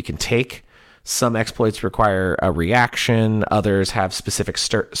level that you can take. Some exploits require a reaction. Others have specific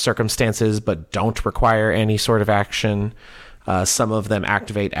circumstances, but don't require any sort of action. Some of them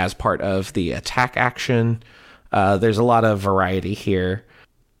activate as part of the attack action. There's a lot of variety here.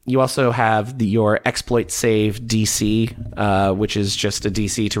 You also have your exploit save DC, which is just a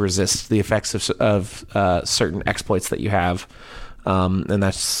DC to resist the effects of certain exploits that you have. And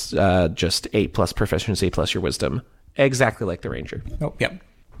that's just 8 plus proficiency plus your wisdom. Exactly like the Ranger. Oh, yep.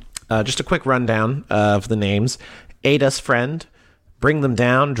 Just a quick rundown of the names. Aid Us Friend, Bring Them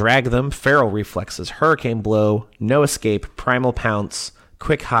Down, Drag Them, Feral Reflexes, Hurricane Blow, No Escape, Primal Pounce,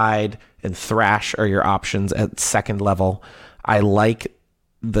 Quick Hide, and Thrash are your options at 2nd level. I like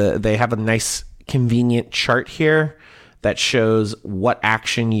they have a nice convenient chart here that shows what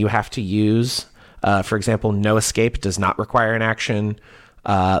action you have to use. For example, No Escape does not require an action.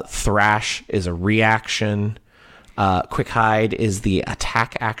 Thrash is a reaction. Quick Hide is the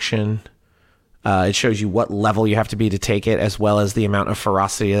attack action. It shows you what level you have to be to take it, as well as the amount of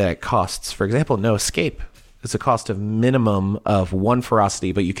ferocity that it costs. For example, No Escape. It's a cost of minimum of 1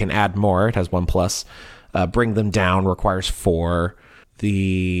 ferocity, but you can add more. It has 1 plus. Bring Them Down requires 4.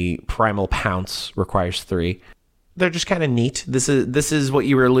 The Primal Pounce requires 3. They're just kind of neat. This is what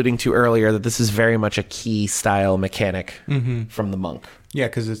you were alluding to earlier, that this is very much a key style mechanic from the monk. Yeah,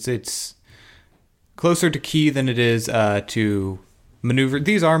 because it's closer to key than it is to maneuver.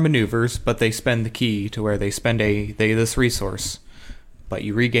 These are maneuvers, but they spend the key to where they spend this resource, but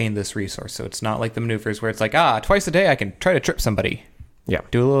you regain this resource. So it's not like the maneuvers where it's like, twice a day I can try to trip somebody. Yeah.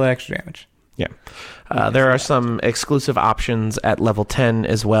 Do a little extra damage. Yeah. There are some exclusive options at level 10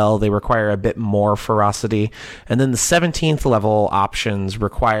 as well. They require a bit more ferocity. And then the 17th level options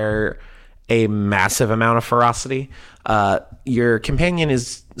require a massive amount of ferocity. Your companion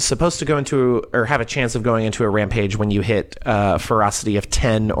is supposed to go into, or have a chance of going into a rampage when you hit ferocity of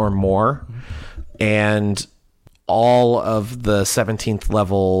 10 or more. And all of the 17th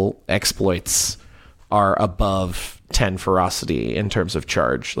level exploits are above 10 ferocity in terms of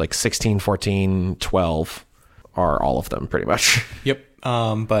charge. Like 16, 14, 12 are all of them pretty much. Yep.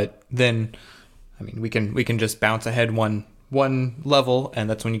 But then, I mean, we can just bounce ahead one level, and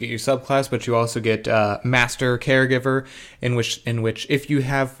that's when you get your subclass. But you also get Master Caregiver, in which if you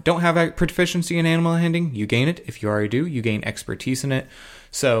don't have proficiency in animal handling, you gain it. If you already do, you gain expertise in it.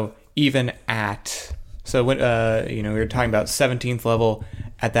 So even when you're talking about 17th level,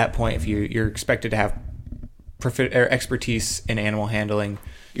 at that point, if you're expected to have expertise in animal handling,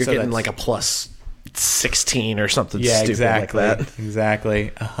 you're getting like a plus 16 or something stupid exactly, like that.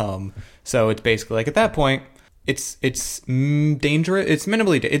 Exactly. So it's basically like at that point, it's dangerous. It's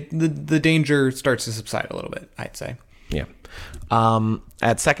minimally the danger starts to subside a little bit, I'd say. Yeah.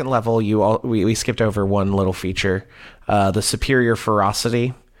 At second level, we skipped over one little feature, the superior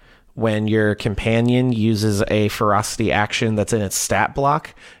ferocity. When your companion uses a ferocity action that's in its stat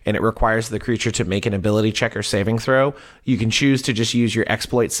block and it requires the creature to make an ability check or saving throw, you can choose to just use your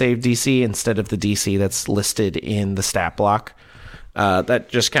exploit save DC instead of the DC that's listed in the stat block. That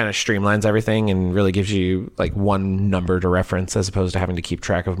just kind of streamlines everything and really gives you like one number to reference as opposed to having to keep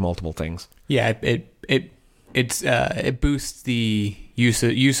track of multiple things. Yeah, it boosts the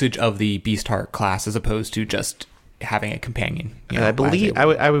usage of the BeastHeart class as opposed to just having a companion. I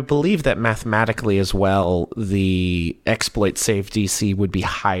would believe that mathematically as well, the exploit save DC would be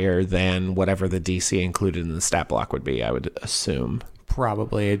higher than whatever the DC included in the stat block would be, I would assume.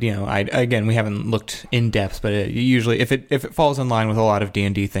 Probably. Again, we haven't looked in depth, but usually if it falls in line with a lot of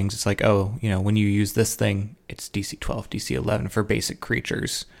D&D things, it's like, when you use this thing, it's DC 12, DC 11 for basic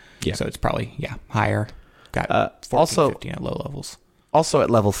creatures. Yeah. So it's probably, higher. Got 14, 15 at low levels. Also at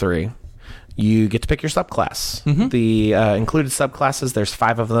level 3, you get to pick your subclass. Mm-hmm. The included subclasses, there's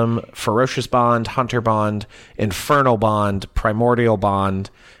 5 of them: Ferocious Bond, Hunter Bond, Infernal Bond, Primordial Bond,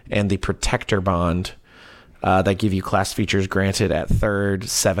 and the Protector Bond. That give you class features granted at 3rd,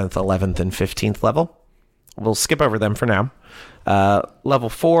 7th, 11th, and 15th level. We'll skip over them for now. Level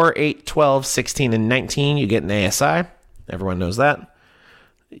 4, 8, 12, 16, and 19, you get an ASI. Everyone knows that.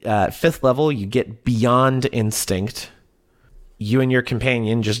 5th level, you get Beyond Instinct. You and your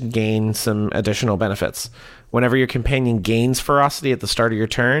companion just gain some additional benefits. Whenever your companion gains ferocity at the start of your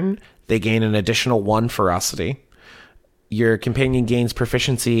turn, they gain an additional 1 ferocity. Your companion gains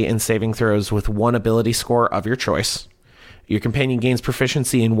proficiency in saving throws with 1 ability score of your choice. Your companion gains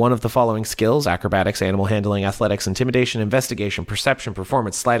proficiency in one of the following skills: acrobatics, animal handling, athletics, intimidation, investigation, perception,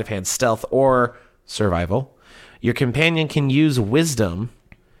 performance, sleight of hand, stealth, or survival. Your companion can use wisdom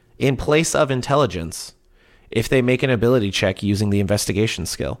in place of intelligence if they make an ability check using the investigation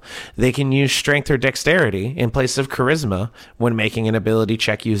skill. They can use strength or dexterity in place of charisma when making an ability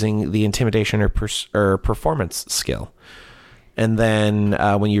check using the intimidation or performance skill. And then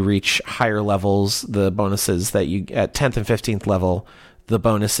when you reach higher levels, the bonuses that you at 10th and 15th level, the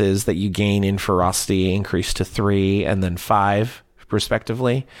bonuses that you gain in ferocity increase to 3 and then 5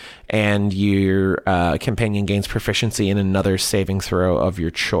 respectively, and your companion gains proficiency in another saving throw of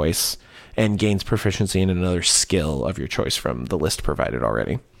your choice and gains proficiency in another skill of your choice from the list provided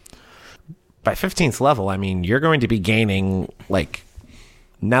already. By 15th level, I mean, you're going to be gaining, like,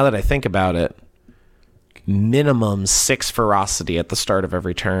 now that I think about it, minimum 6 ferocity at the start of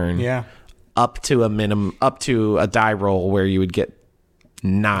every turn. Yeah. Up to a die roll where you would get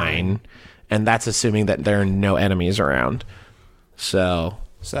 9, and that's assuming that there are no enemies around. So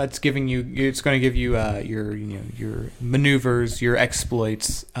that's giving you. It's going to give you your maneuvers, your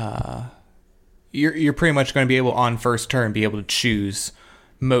exploits. You're pretty much going to be able on first turn be able to choose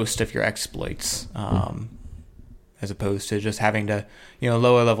most of your exploits, as opposed to just having to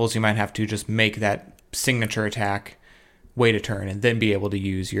lower levels. You might have to just make that signature attack, wait a turn, and then be able to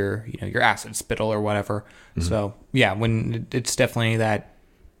use your acid spittle or whatever. Mm-hmm. So when it's definitely that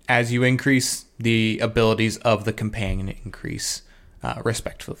as you increase, the abilities of the companion increase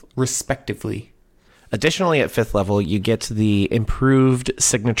respectively. Additionally, at 5th level, you get the improved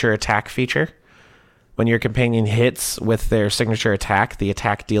signature attack feature. When your companion hits with their signature attack, the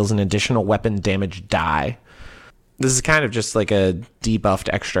attack deals an additional weapon damage die. This is kind of just like a debuffed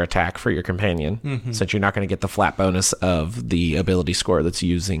extra attack for your companion, since you're not going to get the flat bonus of the ability score that's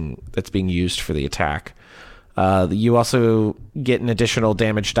being used for the attack. You also get an additional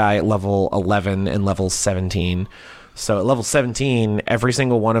damage die at level 11 and level 17. So at level 17, every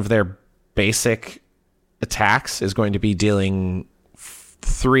single one of their basic attacks is going to be dealing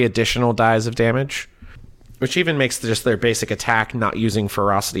 3 additional dies of damage, which even makes just their basic attack, not using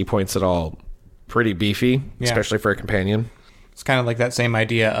ferocity points at all, pretty beefy, especially for a companion. It's kind of like that same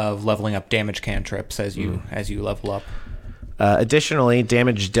idea of leveling up damage cantrips as you level up. Additionally,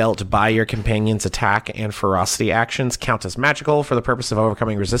 damage dealt by your companion's attack and ferocity actions count as magical for the purpose of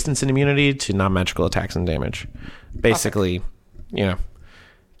overcoming resistance and immunity to non-magical attacks and damage. Basically,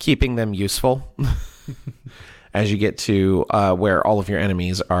 keeping them useful as you get to where all of your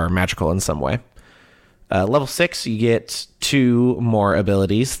enemies are magical in some way. Level 6, you get 2 more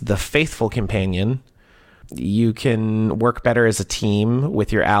abilities. The Faithful Companion. You can work better as a team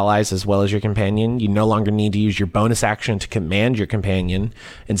with your allies as well as your companion. You no longer need to use your bonus action to command your companion.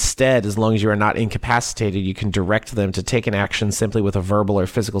 Instead, as long as you are not incapacitated, you can direct them to take an action simply with a verbal or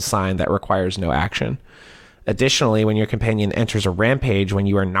physical sign that requires no action. Additionally, when your companion enters a rampage when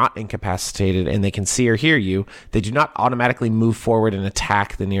you are not incapacitated and they can see or hear you, they do not automatically move forward and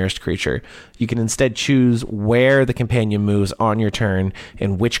attack the nearest creature. You can instead choose where the companion moves on your turn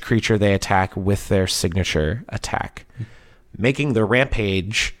and which creature they attack with their signature attack, making the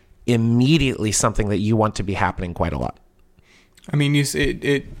rampage immediately something that you want to be happening quite a lot. I mean,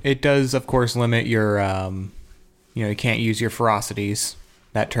 it does, of course, limit your, you can't use your ferocities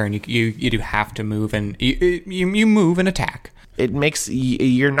that turn. You do have to move, and you move and attack. It makes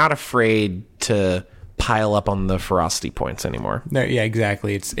you're not afraid to pile up on the ferocity points anymore. Yeah,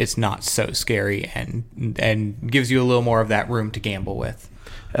 exactly. It's not so scary and gives you a little more of that room to gamble with.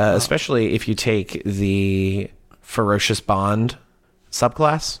 Especially if you take the Ferocious Bond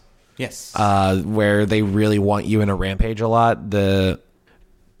subclass. Yes. Where they really want you in a rampage a lot.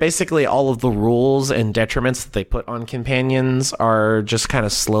 Basically, all of the rules and detriments that they put on companions are just kind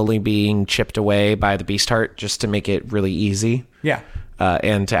of slowly being chipped away by the BeastHeart just to make it really easy. Yeah.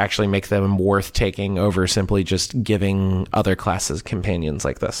 And to actually make them worth taking over simply just giving other classes companions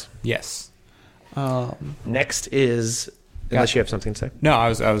like this. Yes. Next is... Unless you have something to say. No, I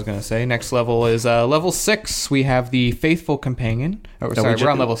was going to say next level is level 6. We have the Faithful Companion. Oh, sorry, we're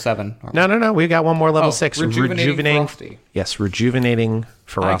on level 7. No. We got one more level 6. Rejuvenating Ferocity. Yes, Rejuvenating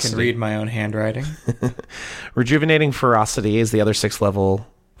Ferocity. I can read my own handwriting. Rejuvenating Ferocity is the other 6th level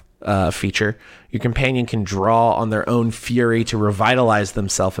feature. Your companion can draw on their own fury to revitalize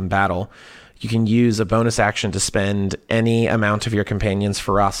themselves in battle. You can use a bonus action to spend any amount of your companion's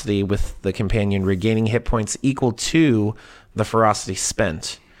ferocity with the companion regaining hit points equal to the ferocity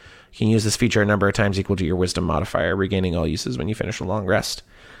spent. You can use this feature a number of times equal to your wisdom modifier, regaining all uses when you finish a long rest.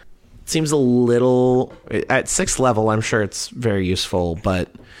 It seems a little... At 6th level, I'm sure it's very useful,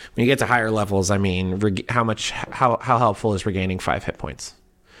 but when you get to higher levels, I mean, how helpful is regaining 5 hit points?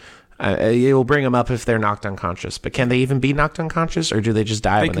 It will bring them up if they're knocked unconscious. But can they even be knocked unconscious, or do they just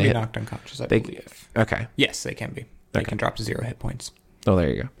die when they hit? They can be knocked unconscious, I believe. Okay. Yes, they can be. They can drop to 0 hit points. Oh, there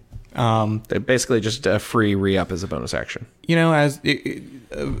you go. They're basically just a free re-up as a bonus action. As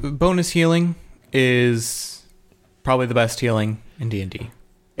bonus healing is probably the best healing in D&D.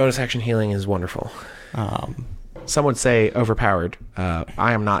 Bonus action healing is wonderful. Some would say overpowered. I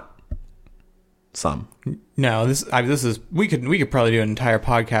am not. Some. No, this is we could probably do an entire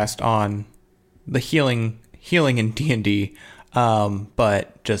podcast on the healing in D&D,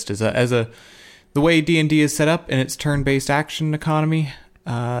 but just as a the way D&D is set up in its turn-based action economy,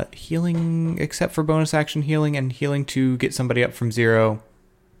 healing except for bonus action healing and healing to get somebody up from 0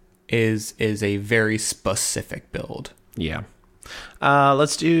 is a very specific build. Yeah.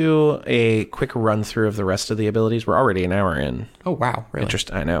 Let's do a quick run through of the rest of the abilities. We're already an hour in. Oh, wow. Really?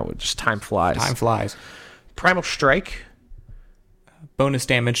 I know. Just time flies. Time flies. Primal Strike. Bonus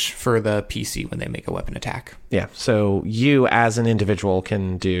damage for the PC when they make a weapon attack. Yeah. So you as an individual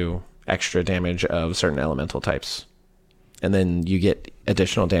can do extra damage of certain elemental types. And then you get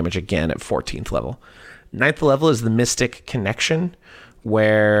additional damage again at 14th level. 9th level is the Mystic Connection,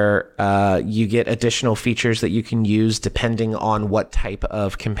 where you get additional features that you can use depending on what type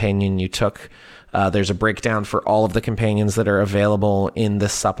of companion you took. There's a breakdown for all of the companions that are available in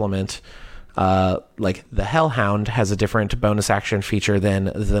this supplement. Like the Hellhound has a different bonus action feature than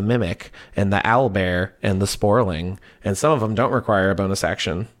the Mimic, and the Owlbear and the Sporling, and some of them don't require a bonus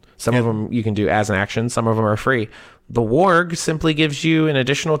action. Some of them you can do as an action, some of them are free. The Warg simply gives you an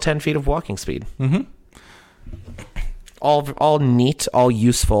additional 10 feet of walking speed. Mm-hmm. All neat, all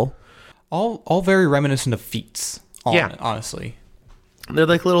useful. All very reminiscent of feats. Honestly. They're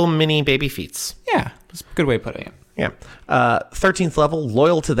like little mini baby feats. Yeah, that's a good way of putting it. Yeah. 13th level,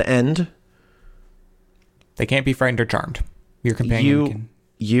 loyal to the end. They can't be frightened or charmed. Your companion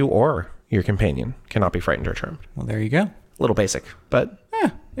You or your companion cannot be frightened or charmed. Well, there you go. A little basic, but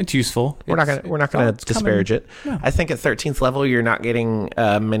it's useful. We're not gonna disparage it. No. I think at 13th level, you're not getting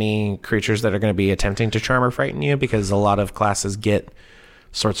many creatures that are going to be attempting to charm or frighten you, because a lot of classes get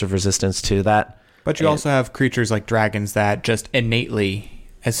sorts of resistance to that. But you also have creatures like dragons that just innately,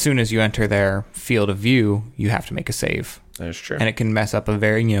 as soon as you enter their field of view, you have to make a save. That's true, and it can mess up a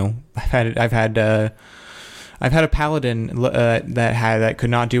very I've had a paladin that could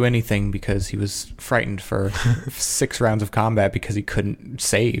not do anything because he was frightened for 6 rounds of combat because he couldn't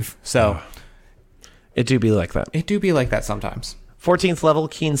save. So it do be like that. It do be like that sometimes. 14th level,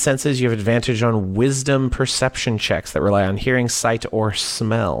 keen senses. You have advantage on wisdom perception checks that rely on hearing, sight, or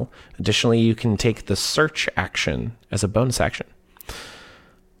smell. Additionally, you can take the search action as a bonus action.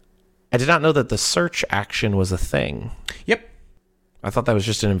 I did not know that the search action was a thing. Yep. I thought that was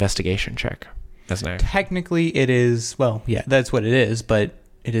just an investigation check. Technically, it is. Well, yeah, that's what it is, but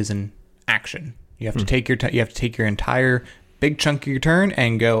it is an action. You have to take your entire big chunk of your turn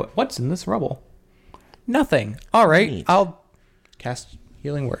and go, what's in this rubble? Nothing. All right, neat. I'll cast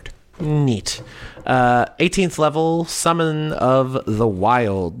Healing Word. Neat. 18th level, Summon of the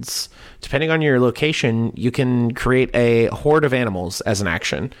Wilds. Depending on your location, you can create a horde of animals as an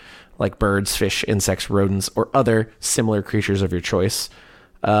action, like birds, fish, insects, rodents, or other similar creatures of your choice.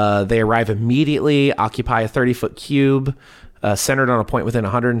 They arrive immediately, occupy a 30-foot cube, centered on a point within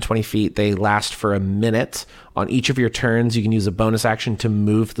 120 feet. They last for a minute. On each of your turns, you can use a bonus action to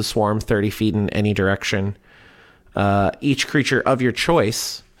move the swarm 30 feet in any direction. Each creature of your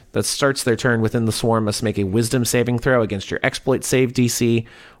choice that starts their turn within the swarm must make a wisdom saving throw against your exploit save DC,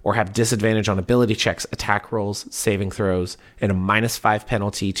 or have disadvantage on ability checks, attack rolls, saving throws, and a -5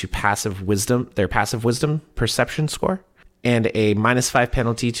 penalty to their passive wisdom perception score, and a -5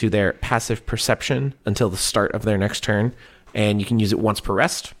 penalty to their passive perception until the start of their next turn. And you can use it once per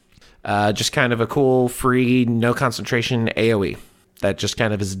rest. Just kind of a cool, free, no concentration AoE that just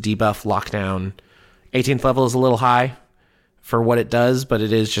kind of is debuff, lockdown. 18th level is a little high for what it does, but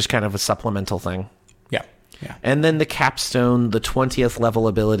it is just kind of a supplemental thing. Yeah. And then the capstone, the 20th level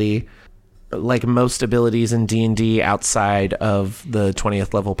ability, like most abilities in D&D outside of the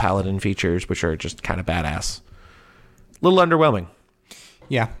 20th level paladin features, which are just kind of badass. A little underwhelming.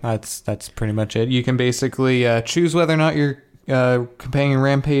 Yeah, that's pretty much it. You can basically choose whether or not your companion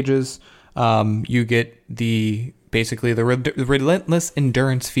rampages. You get the relentless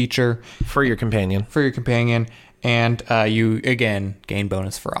endurance feature for your companion. And you again gain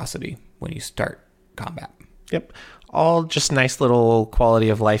bonus ferocity when you start combat. Yep. All just nice little quality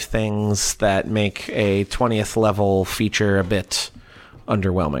of life things that make a 20th level feature a bit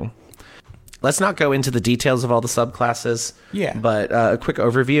underwhelming. Let's not go into the details of all the subclasses. Yeah. But a quick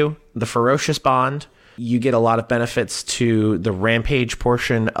overview. The Ferocious Bond, you get a lot of benefits to the Rampage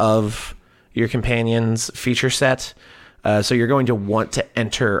portion of your companion's feature set. So you're going to want to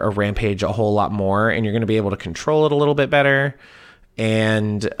enter a Rampage a whole lot more, and you're going to be able to control it a little bit better.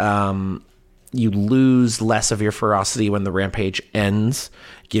 And you lose less of your ferocity when the Rampage ends,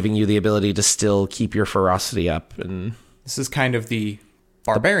 giving you the ability to still keep your ferocity up. And this is kind of the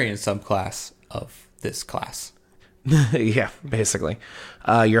barbarian subclass of this class. Yeah, basically.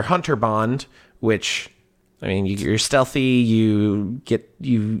 Your Hunter Bond, which, I mean, you're stealthy,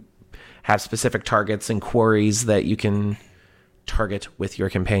 you have specific targets and quarries that you can target with your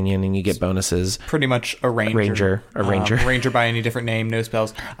companion, and you get bonuses. Pretty much a ranger. A ranger. Ranger by any different name, no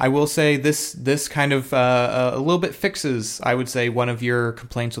spells. I will say this kind of a little bit fixes, I would say, one of your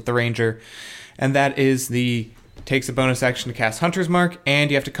complaints with the ranger, and that is takes a bonus action to cast Hunter's Mark, and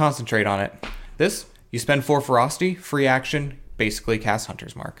you have to concentrate on it. This, you spend 4 ferocity, free action, basically cast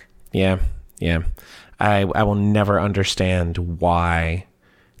Hunter's Mark. Yeah. I will never understand why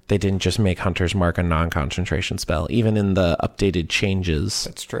they didn't just make Hunter's Mark a non-concentration spell, even in the updated changes.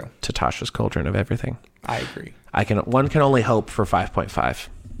 That's true. To Tasha's Cauldron of Everything. I agree. One can only hope for 5.5.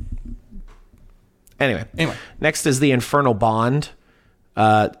 Anyway, next is the Infernal Bond.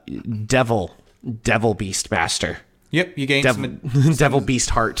 Devil Beastmaster. Yep, you gain Devil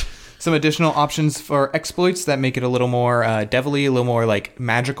BeastHeart. Some additional options for exploits that make it a little more devilly, a little more like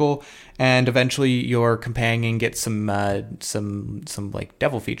magical, and eventually your companion gets some like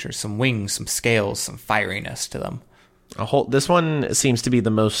devil features, some wings, some scales, some fieriness to them. This one seems to be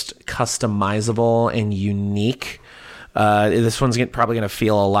the most customizable and unique. This one's probably going to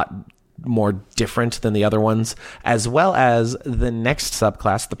feel a lot more different than the other ones, as well as the next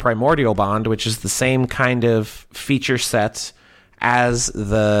subclass, the Primordial Bond, which is the same kind of feature set as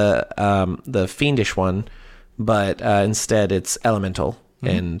the Fiendish one, but instead it's elemental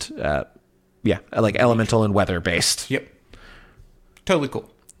and like elemental and weather based. Yep. Totally cool.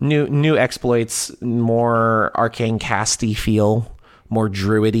 New exploits, more arcane casty feel, more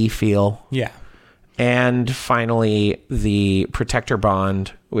druidy feel. Yeah. And finally, the Protector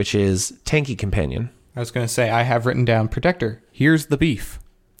Bond, which is Tanky Companion. I was going to say, I have written down Protector. Here's the beef.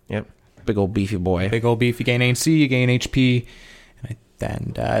 Yep. Big old beefy boy. Big old beef. You gain AC, you gain HP,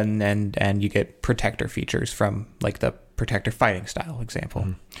 and you get Protector features from like the Protector fighting style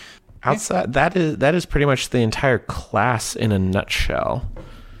example. Outside, that is pretty much the entire class in a nutshell.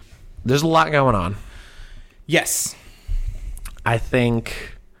 There's a lot going on. Yes. I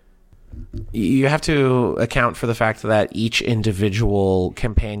think you have to account for the fact that each individual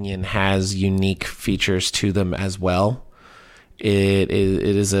companion has unique features to them as well. It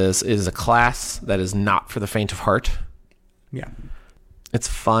is a class that is not for the faint of heart. Yeah. It's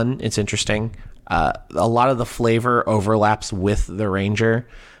fun. It's interesting. A lot of the flavor overlaps with the Ranger.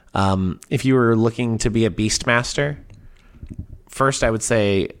 If you were looking to be a Beastmaster, first I would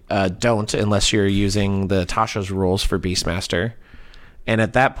say don't, unless you're using the Tasha's rules for Beastmaster. And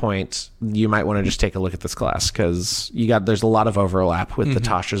at that point, you might want to just take a look at this class, because there's a lot of overlap with the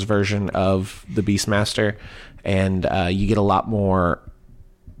Tasha's version of the Beastmaster, and you get a lot more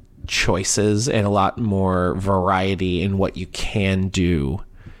choices and a lot more variety in what you can do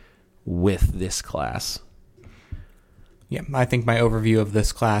with this class. Yeah, I think my overview of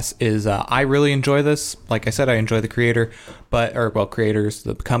this class is I really enjoy this. Like I said, I enjoy the creators,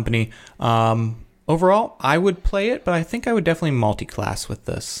 the company. Overall, I would play it, but I think I would definitely multi-class with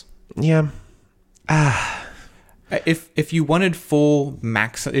this. Yeah. If you wanted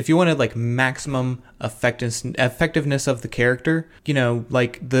maximum effectiveness of the character,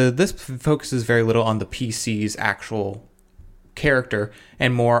 this focuses very little on the PC's actual character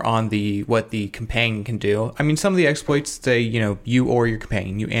and more on what the companion can do. I mean, some of the exploits say, you or your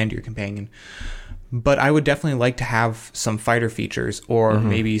companion. But I would definitely like to have some fighter features, or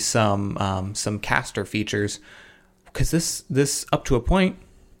maybe some caster features, because this up to a point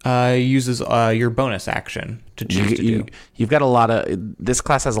uses your bonus action to choose to do. You've got this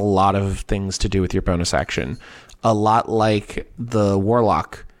class has a lot of things to do with your bonus action. A lot like the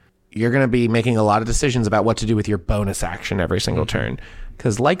Warlock, you're going to be making a lot of decisions about what to do with your bonus action every single turn,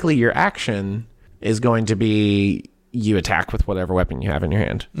 because likely your action is going to be you attack with whatever weapon you have in your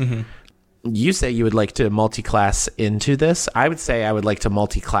hand. You say you would like to multi-class into this. I would say I would like to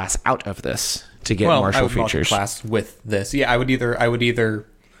multi-class out of this to get martial features. Multi-class with this. Yeah, I would either.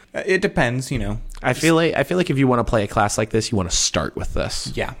 It depends, I feel like if you want to play a class like this, you want to start with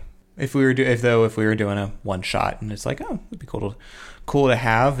this. Yeah. If we were doing a one shot, and it's like, oh, it'd be cool to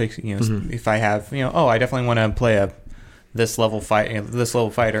have. If I have, I definitely want to play this level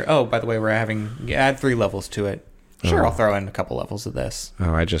fighter. Oh, by the way, add 3 levels to it. Sure, I'll throw in a couple levels of this.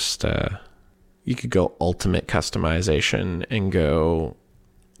 Oh, I just you could go ultimate customization and go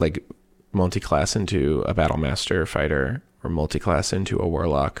like multi-class into a battle master fighter, or multi-class into a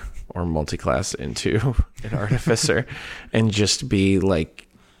warlock, or multi-class into an artificer, and just be like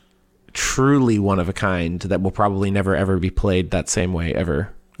truly one of a kind that will probably never ever be played that same way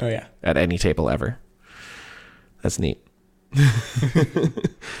ever. Oh yeah, at any table ever. That's neat.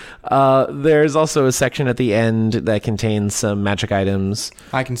 There's also a section at the end that contains some magic items.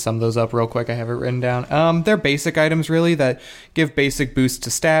 I can sum those up real quick. I have it written down. They're basic items, really, that give basic boosts to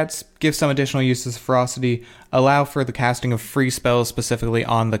stats, give some additional uses of ferocity, allow for the casting of free spells specifically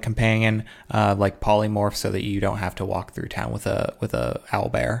on the companion, like polymorph, so that you don't have to walk through town with a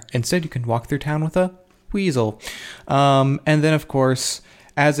owlbear. Instead, you can walk through town with a weasel. And then, of course,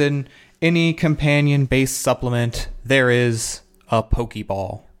 as in any companion-based supplement, there is a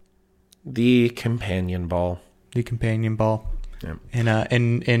Pokeball. The companion ball. The companion ball. Yep. And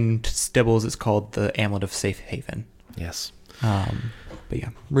in Stibbles, it's called the Amulet of Safe Haven. Yes. But yeah,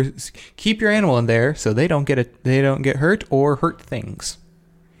 keep your animal in there so they don't get hurt or hurt things.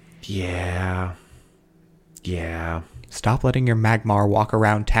 Yeah. Yeah. Stop letting your Magmar walk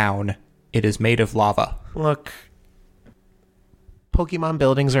around town. It is made of lava. Look, Pokemon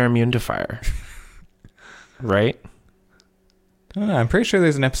buildings are immune to fire. Right? I don't know, I'm pretty sure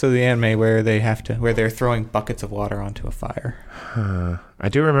there's an episode of the anime where they're throwing buckets of water onto a fire. I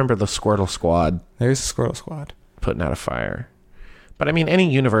do remember the Squirtle Squad. There's a Squirtle Squad. Putting out a fire. But I mean,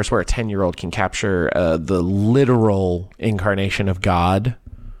 any universe where a 10-year-old can capture the literal incarnation of God,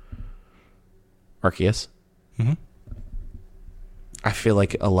 Arceus, I feel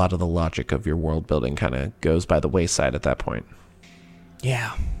like a lot of the logic of your world building kind of goes by the wayside at that point.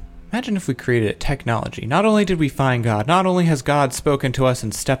 Yeah. Imagine if we created a technology. Not only did we find God, not only has God spoken to us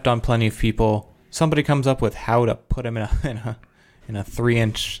and stepped on plenty of people, somebody comes up with how to put him in a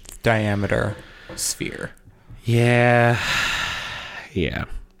 3-inch diameter sphere. Yeah.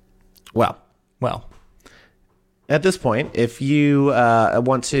 Well. At this point, if you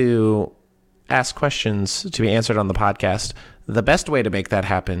want to ask questions to be answered on the podcast, the best way to make that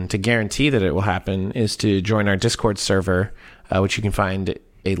happen, to guarantee that it will happen, is to join our Discord server, which you can find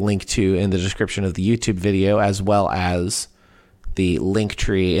a link to in the description of the YouTube video, as well as the link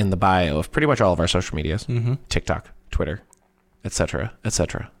tree in the bio of pretty much all of our social medias, TikTok, Twitter, etc.,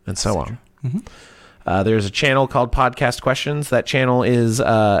 and so on. There's a channel called Podcast Questions. That channel is,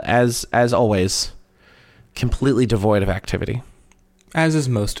 as always, completely devoid of activity. As is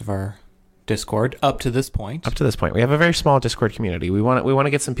most of our Discord up to this point. We have a very small Discord community. We want to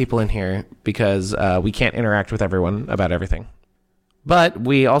get some people in here because we can't interact with everyone about everything. But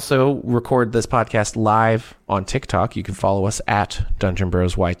we also record this podcast live on TikTok. You can follow us at Dungeon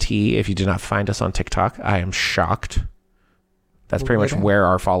Bros YT. If you did not find us on TikTok, I am shocked. That's pretty much where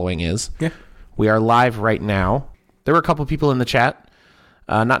our following is. Yeah. We are live right now. There were a couple people in the chat.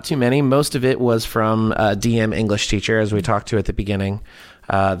 Not too many. Most of it was from DM English teacher, as we talked to at the beginning.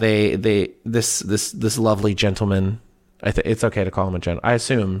 This lovely gentleman. It's okay to call him a gentleman. I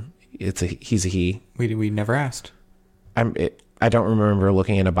assume he's a he. We never asked. I don't remember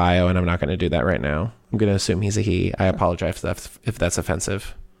looking in a bio, and I'm not going to do that right now. I'm going to assume he's a he. I apologize if that's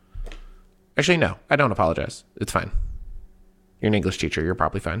offensive. Actually, no, I don't apologize. It's fine. You're an English teacher. You're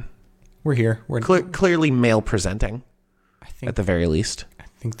probably fine. We're here. We're clearly male presenting, at the very least. I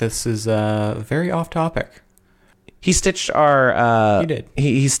think this is very off topic. He stitched our... he did.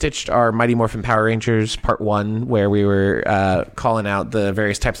 He stitched our Mighty Morphin Power Rangers Part 1, where we were calling out the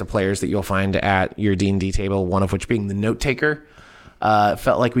various types of players that you'll find at your D&D table, one of which being the note taker.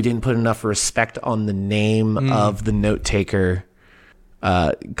 Felt like we didn't put enough respect on the name of the note taker,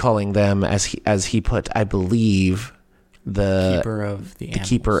 calling them, as he put, I believe, the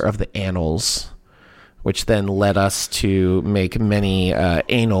keeper of the annals, which then led us to make many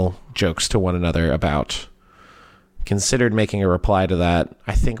anal jokes to one another about... Considered making a reply to that.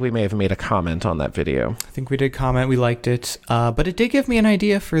 I think we may have made a comment on that video. I think we did comment. We liked it. But it did give me an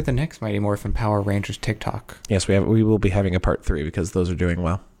idea for the next Mighty Morphin Power Rangers TikTok. Yes, we will be having a part 3 because those are doing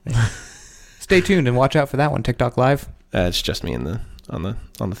well. Stay tuned and watch out for that one, TikTok Live. It's just me on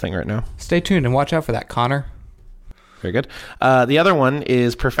the thing right now. Stay tuned and watch out for that, Connor. Very good. The other one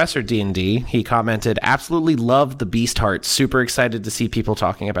is Professor D&D. He commented, absolutely loved the BeastHeart. Super excited to see people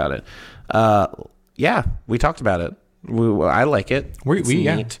talking about it. Yeah, we talked about it. I like it. It's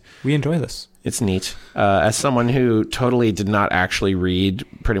neat. We enjoy this. It's neat. As someone who totally did not actually read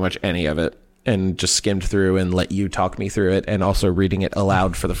pretty much any of it and just skimmed through and let you talk me through it, and also reading it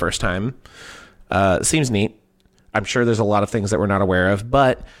aloud for the first time, seems neat. I'm sure there's a lot of things that we're not aware of,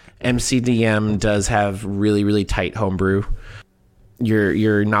 but MCDM does have really, really tight homebrew.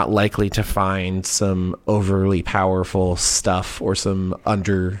 You're not likely to find some overly powerful stuff or some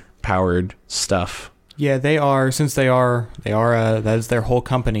underpowered stuff. Yeah, they are, that is their whole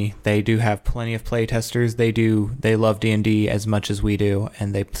company. They do have plenty of play testers. They love D&D as much as we do,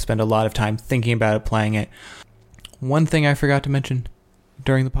 and they spend a lot of time thinking about it, playing it. One thing I forgot to mention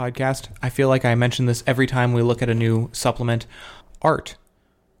during the podcast, I feel like I mention this every time we look at a new supplement, art.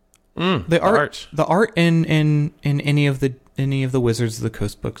 The art in any of the Wizards of the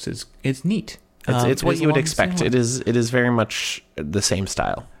Coast books is neat. It's what you would expect. It is very much the same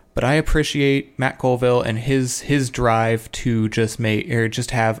style. But I appreciate Matt Colville and his drive to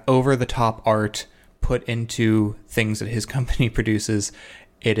just have over the top art put into things that his company produces.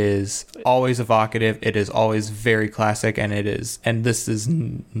 It is always evocative. It is always very classic, and this is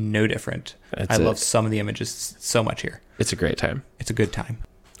no different. I love some of the images so much here. It's a great time. It's a good time.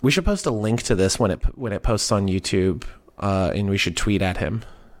 We should post a link to this when it posts on YouTube, and we should tweet at him.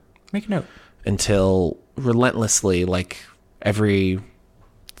 Make a note. Until relentlessly, like every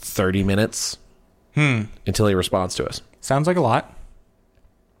 30 minutes, until he responds to us. Sounds like a lot.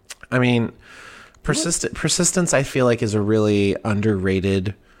 I mean, persistence, I feel like, is a really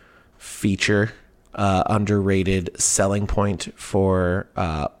underrated feature, underrated selling point for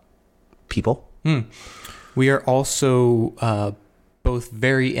people. We are also both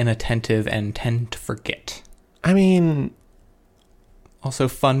very inattentive and tend to forget. I mean... Also,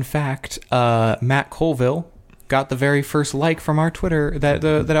 fun fact, Matt Colville got the very first like from our Twitter,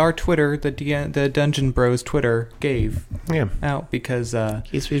 the Dungeon Bros Twitter gave out, because...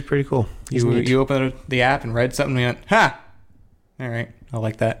 he's pretty cool. You opened the app and read something and you went, ha! All right. I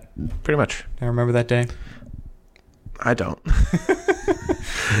like that. Pretty much. I remember that day. I don't.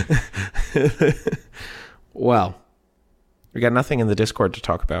 Well, we got nothing in the Discord to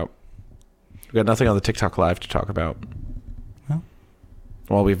talk about. We got nothing on the TikTok Live to talk about.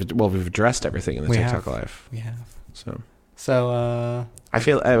 Well, we've addressed everything in the TikTok Live. We have. So I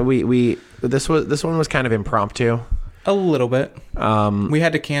feel this one was kind of impromptu. A little bit. We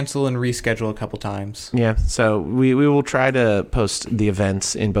had to cancel and reschedule a couple times. Yeah, so we will try to post the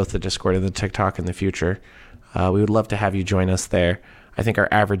events in both the Discord and the TikTok in the future. We would love to have you join us there. I think our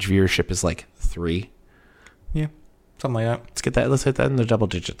average viewership is like 3. Yeah, something like that. Let's hit that in the double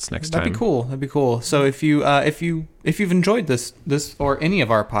digits next time. That'd be cool. So if you've enjoyed this or any of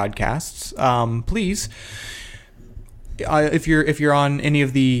our podcasts, please, if you're on any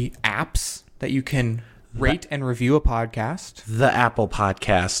of the apps that you can rate and review a podcast. The Apple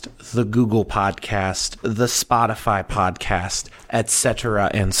Podcast, the Google Podcast, the Spotify Podcast, etc.,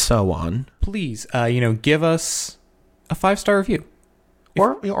 and so on. Please, give us a 5-star review.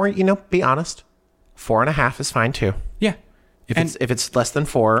 Or be honest. 4.5 is fine too. Yeah. If it's less than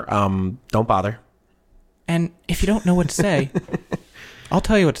 4, don't bother. And if you don't know what to say, I'll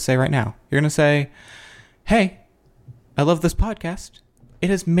tell you what to say right now. You're going to say, "Hey, I love this podcast. It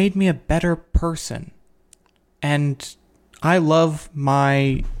has made me a better person. And I love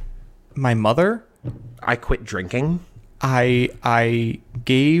my mother. I quit drinking. I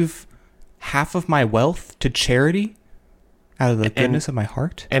gave half of my wealth to charity out of the goodness of my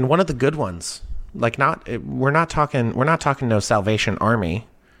heart." And one of the good ones, like we're not talking no Salvation Army.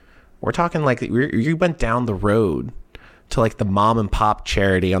 We're talking like you went down the road to like the mom and pop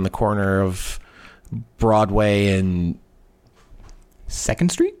charity on the corner of Broadway and 2nd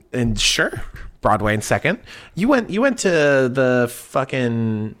Street? And sure. Broadway and 2nd. You went to the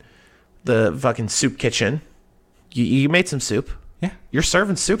fucking soup kitchen. You made some soup. Yeah. You're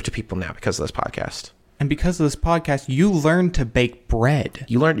serving soup to people now because of this podcast. And because of this podcast, you learned to bake bread.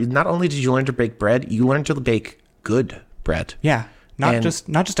 Not only did you learn to bake bread, you learned to bake good bread. Yeah. Not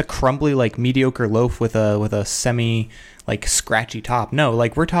just a crumbly like mediocre loaf with a semi like scratchy top. No,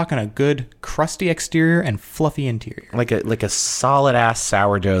 like we're talking a good crusty exterior and fluffy interior. Like a solid ass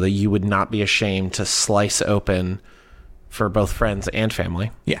sourdough that you would not be ashamed to slice open for both friends and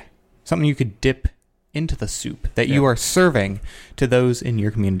family. Yeah. Something you could dip into the soup that you are serving to those in your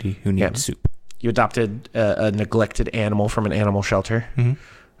community who need soup. You adopted a neglected animal from an animal shelter. Mm-hmm.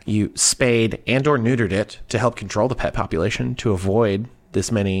 You spayed and or neutered it to help control the pet population to avoid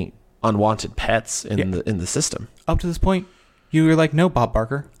this many unwanted pets in the system. Up to this point, you were like, "No, Bob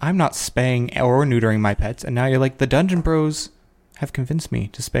Barker, I'm not spaying or neutering my pets." And now you're like, "The Dungeon Bros have convinced me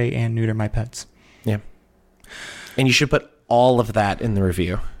to spay and neuter my pets." Yeah. And you should put all of that in the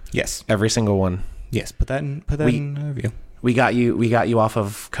review. Yes. Every single one. Yes, put that in the review. We got you off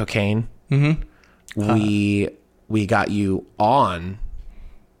of cocaine. Mm-hmm. We got you on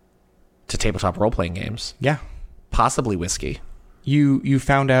to tabletop role-playing games. Yeah. Possibly whiskey. You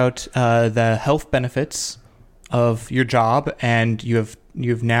found out the health benefits of your job, and you've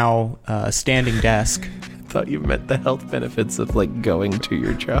now a standing desk. I thought you meant the health benefits of like going to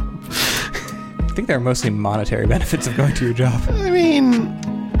your job. I think there are mostly monetary benefits of going to your job. I mean,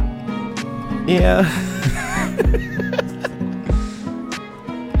 yeah.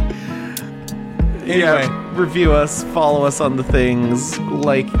 Anyway. Yeah, review us, follow us on the things,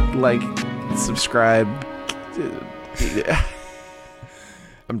 like, subscribe.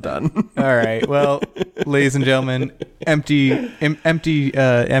 I'm done. All right. Well, ladies and gentlemen, empty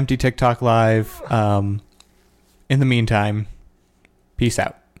TikTok Live. In the meantime, peace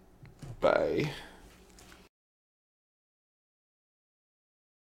out. Bye.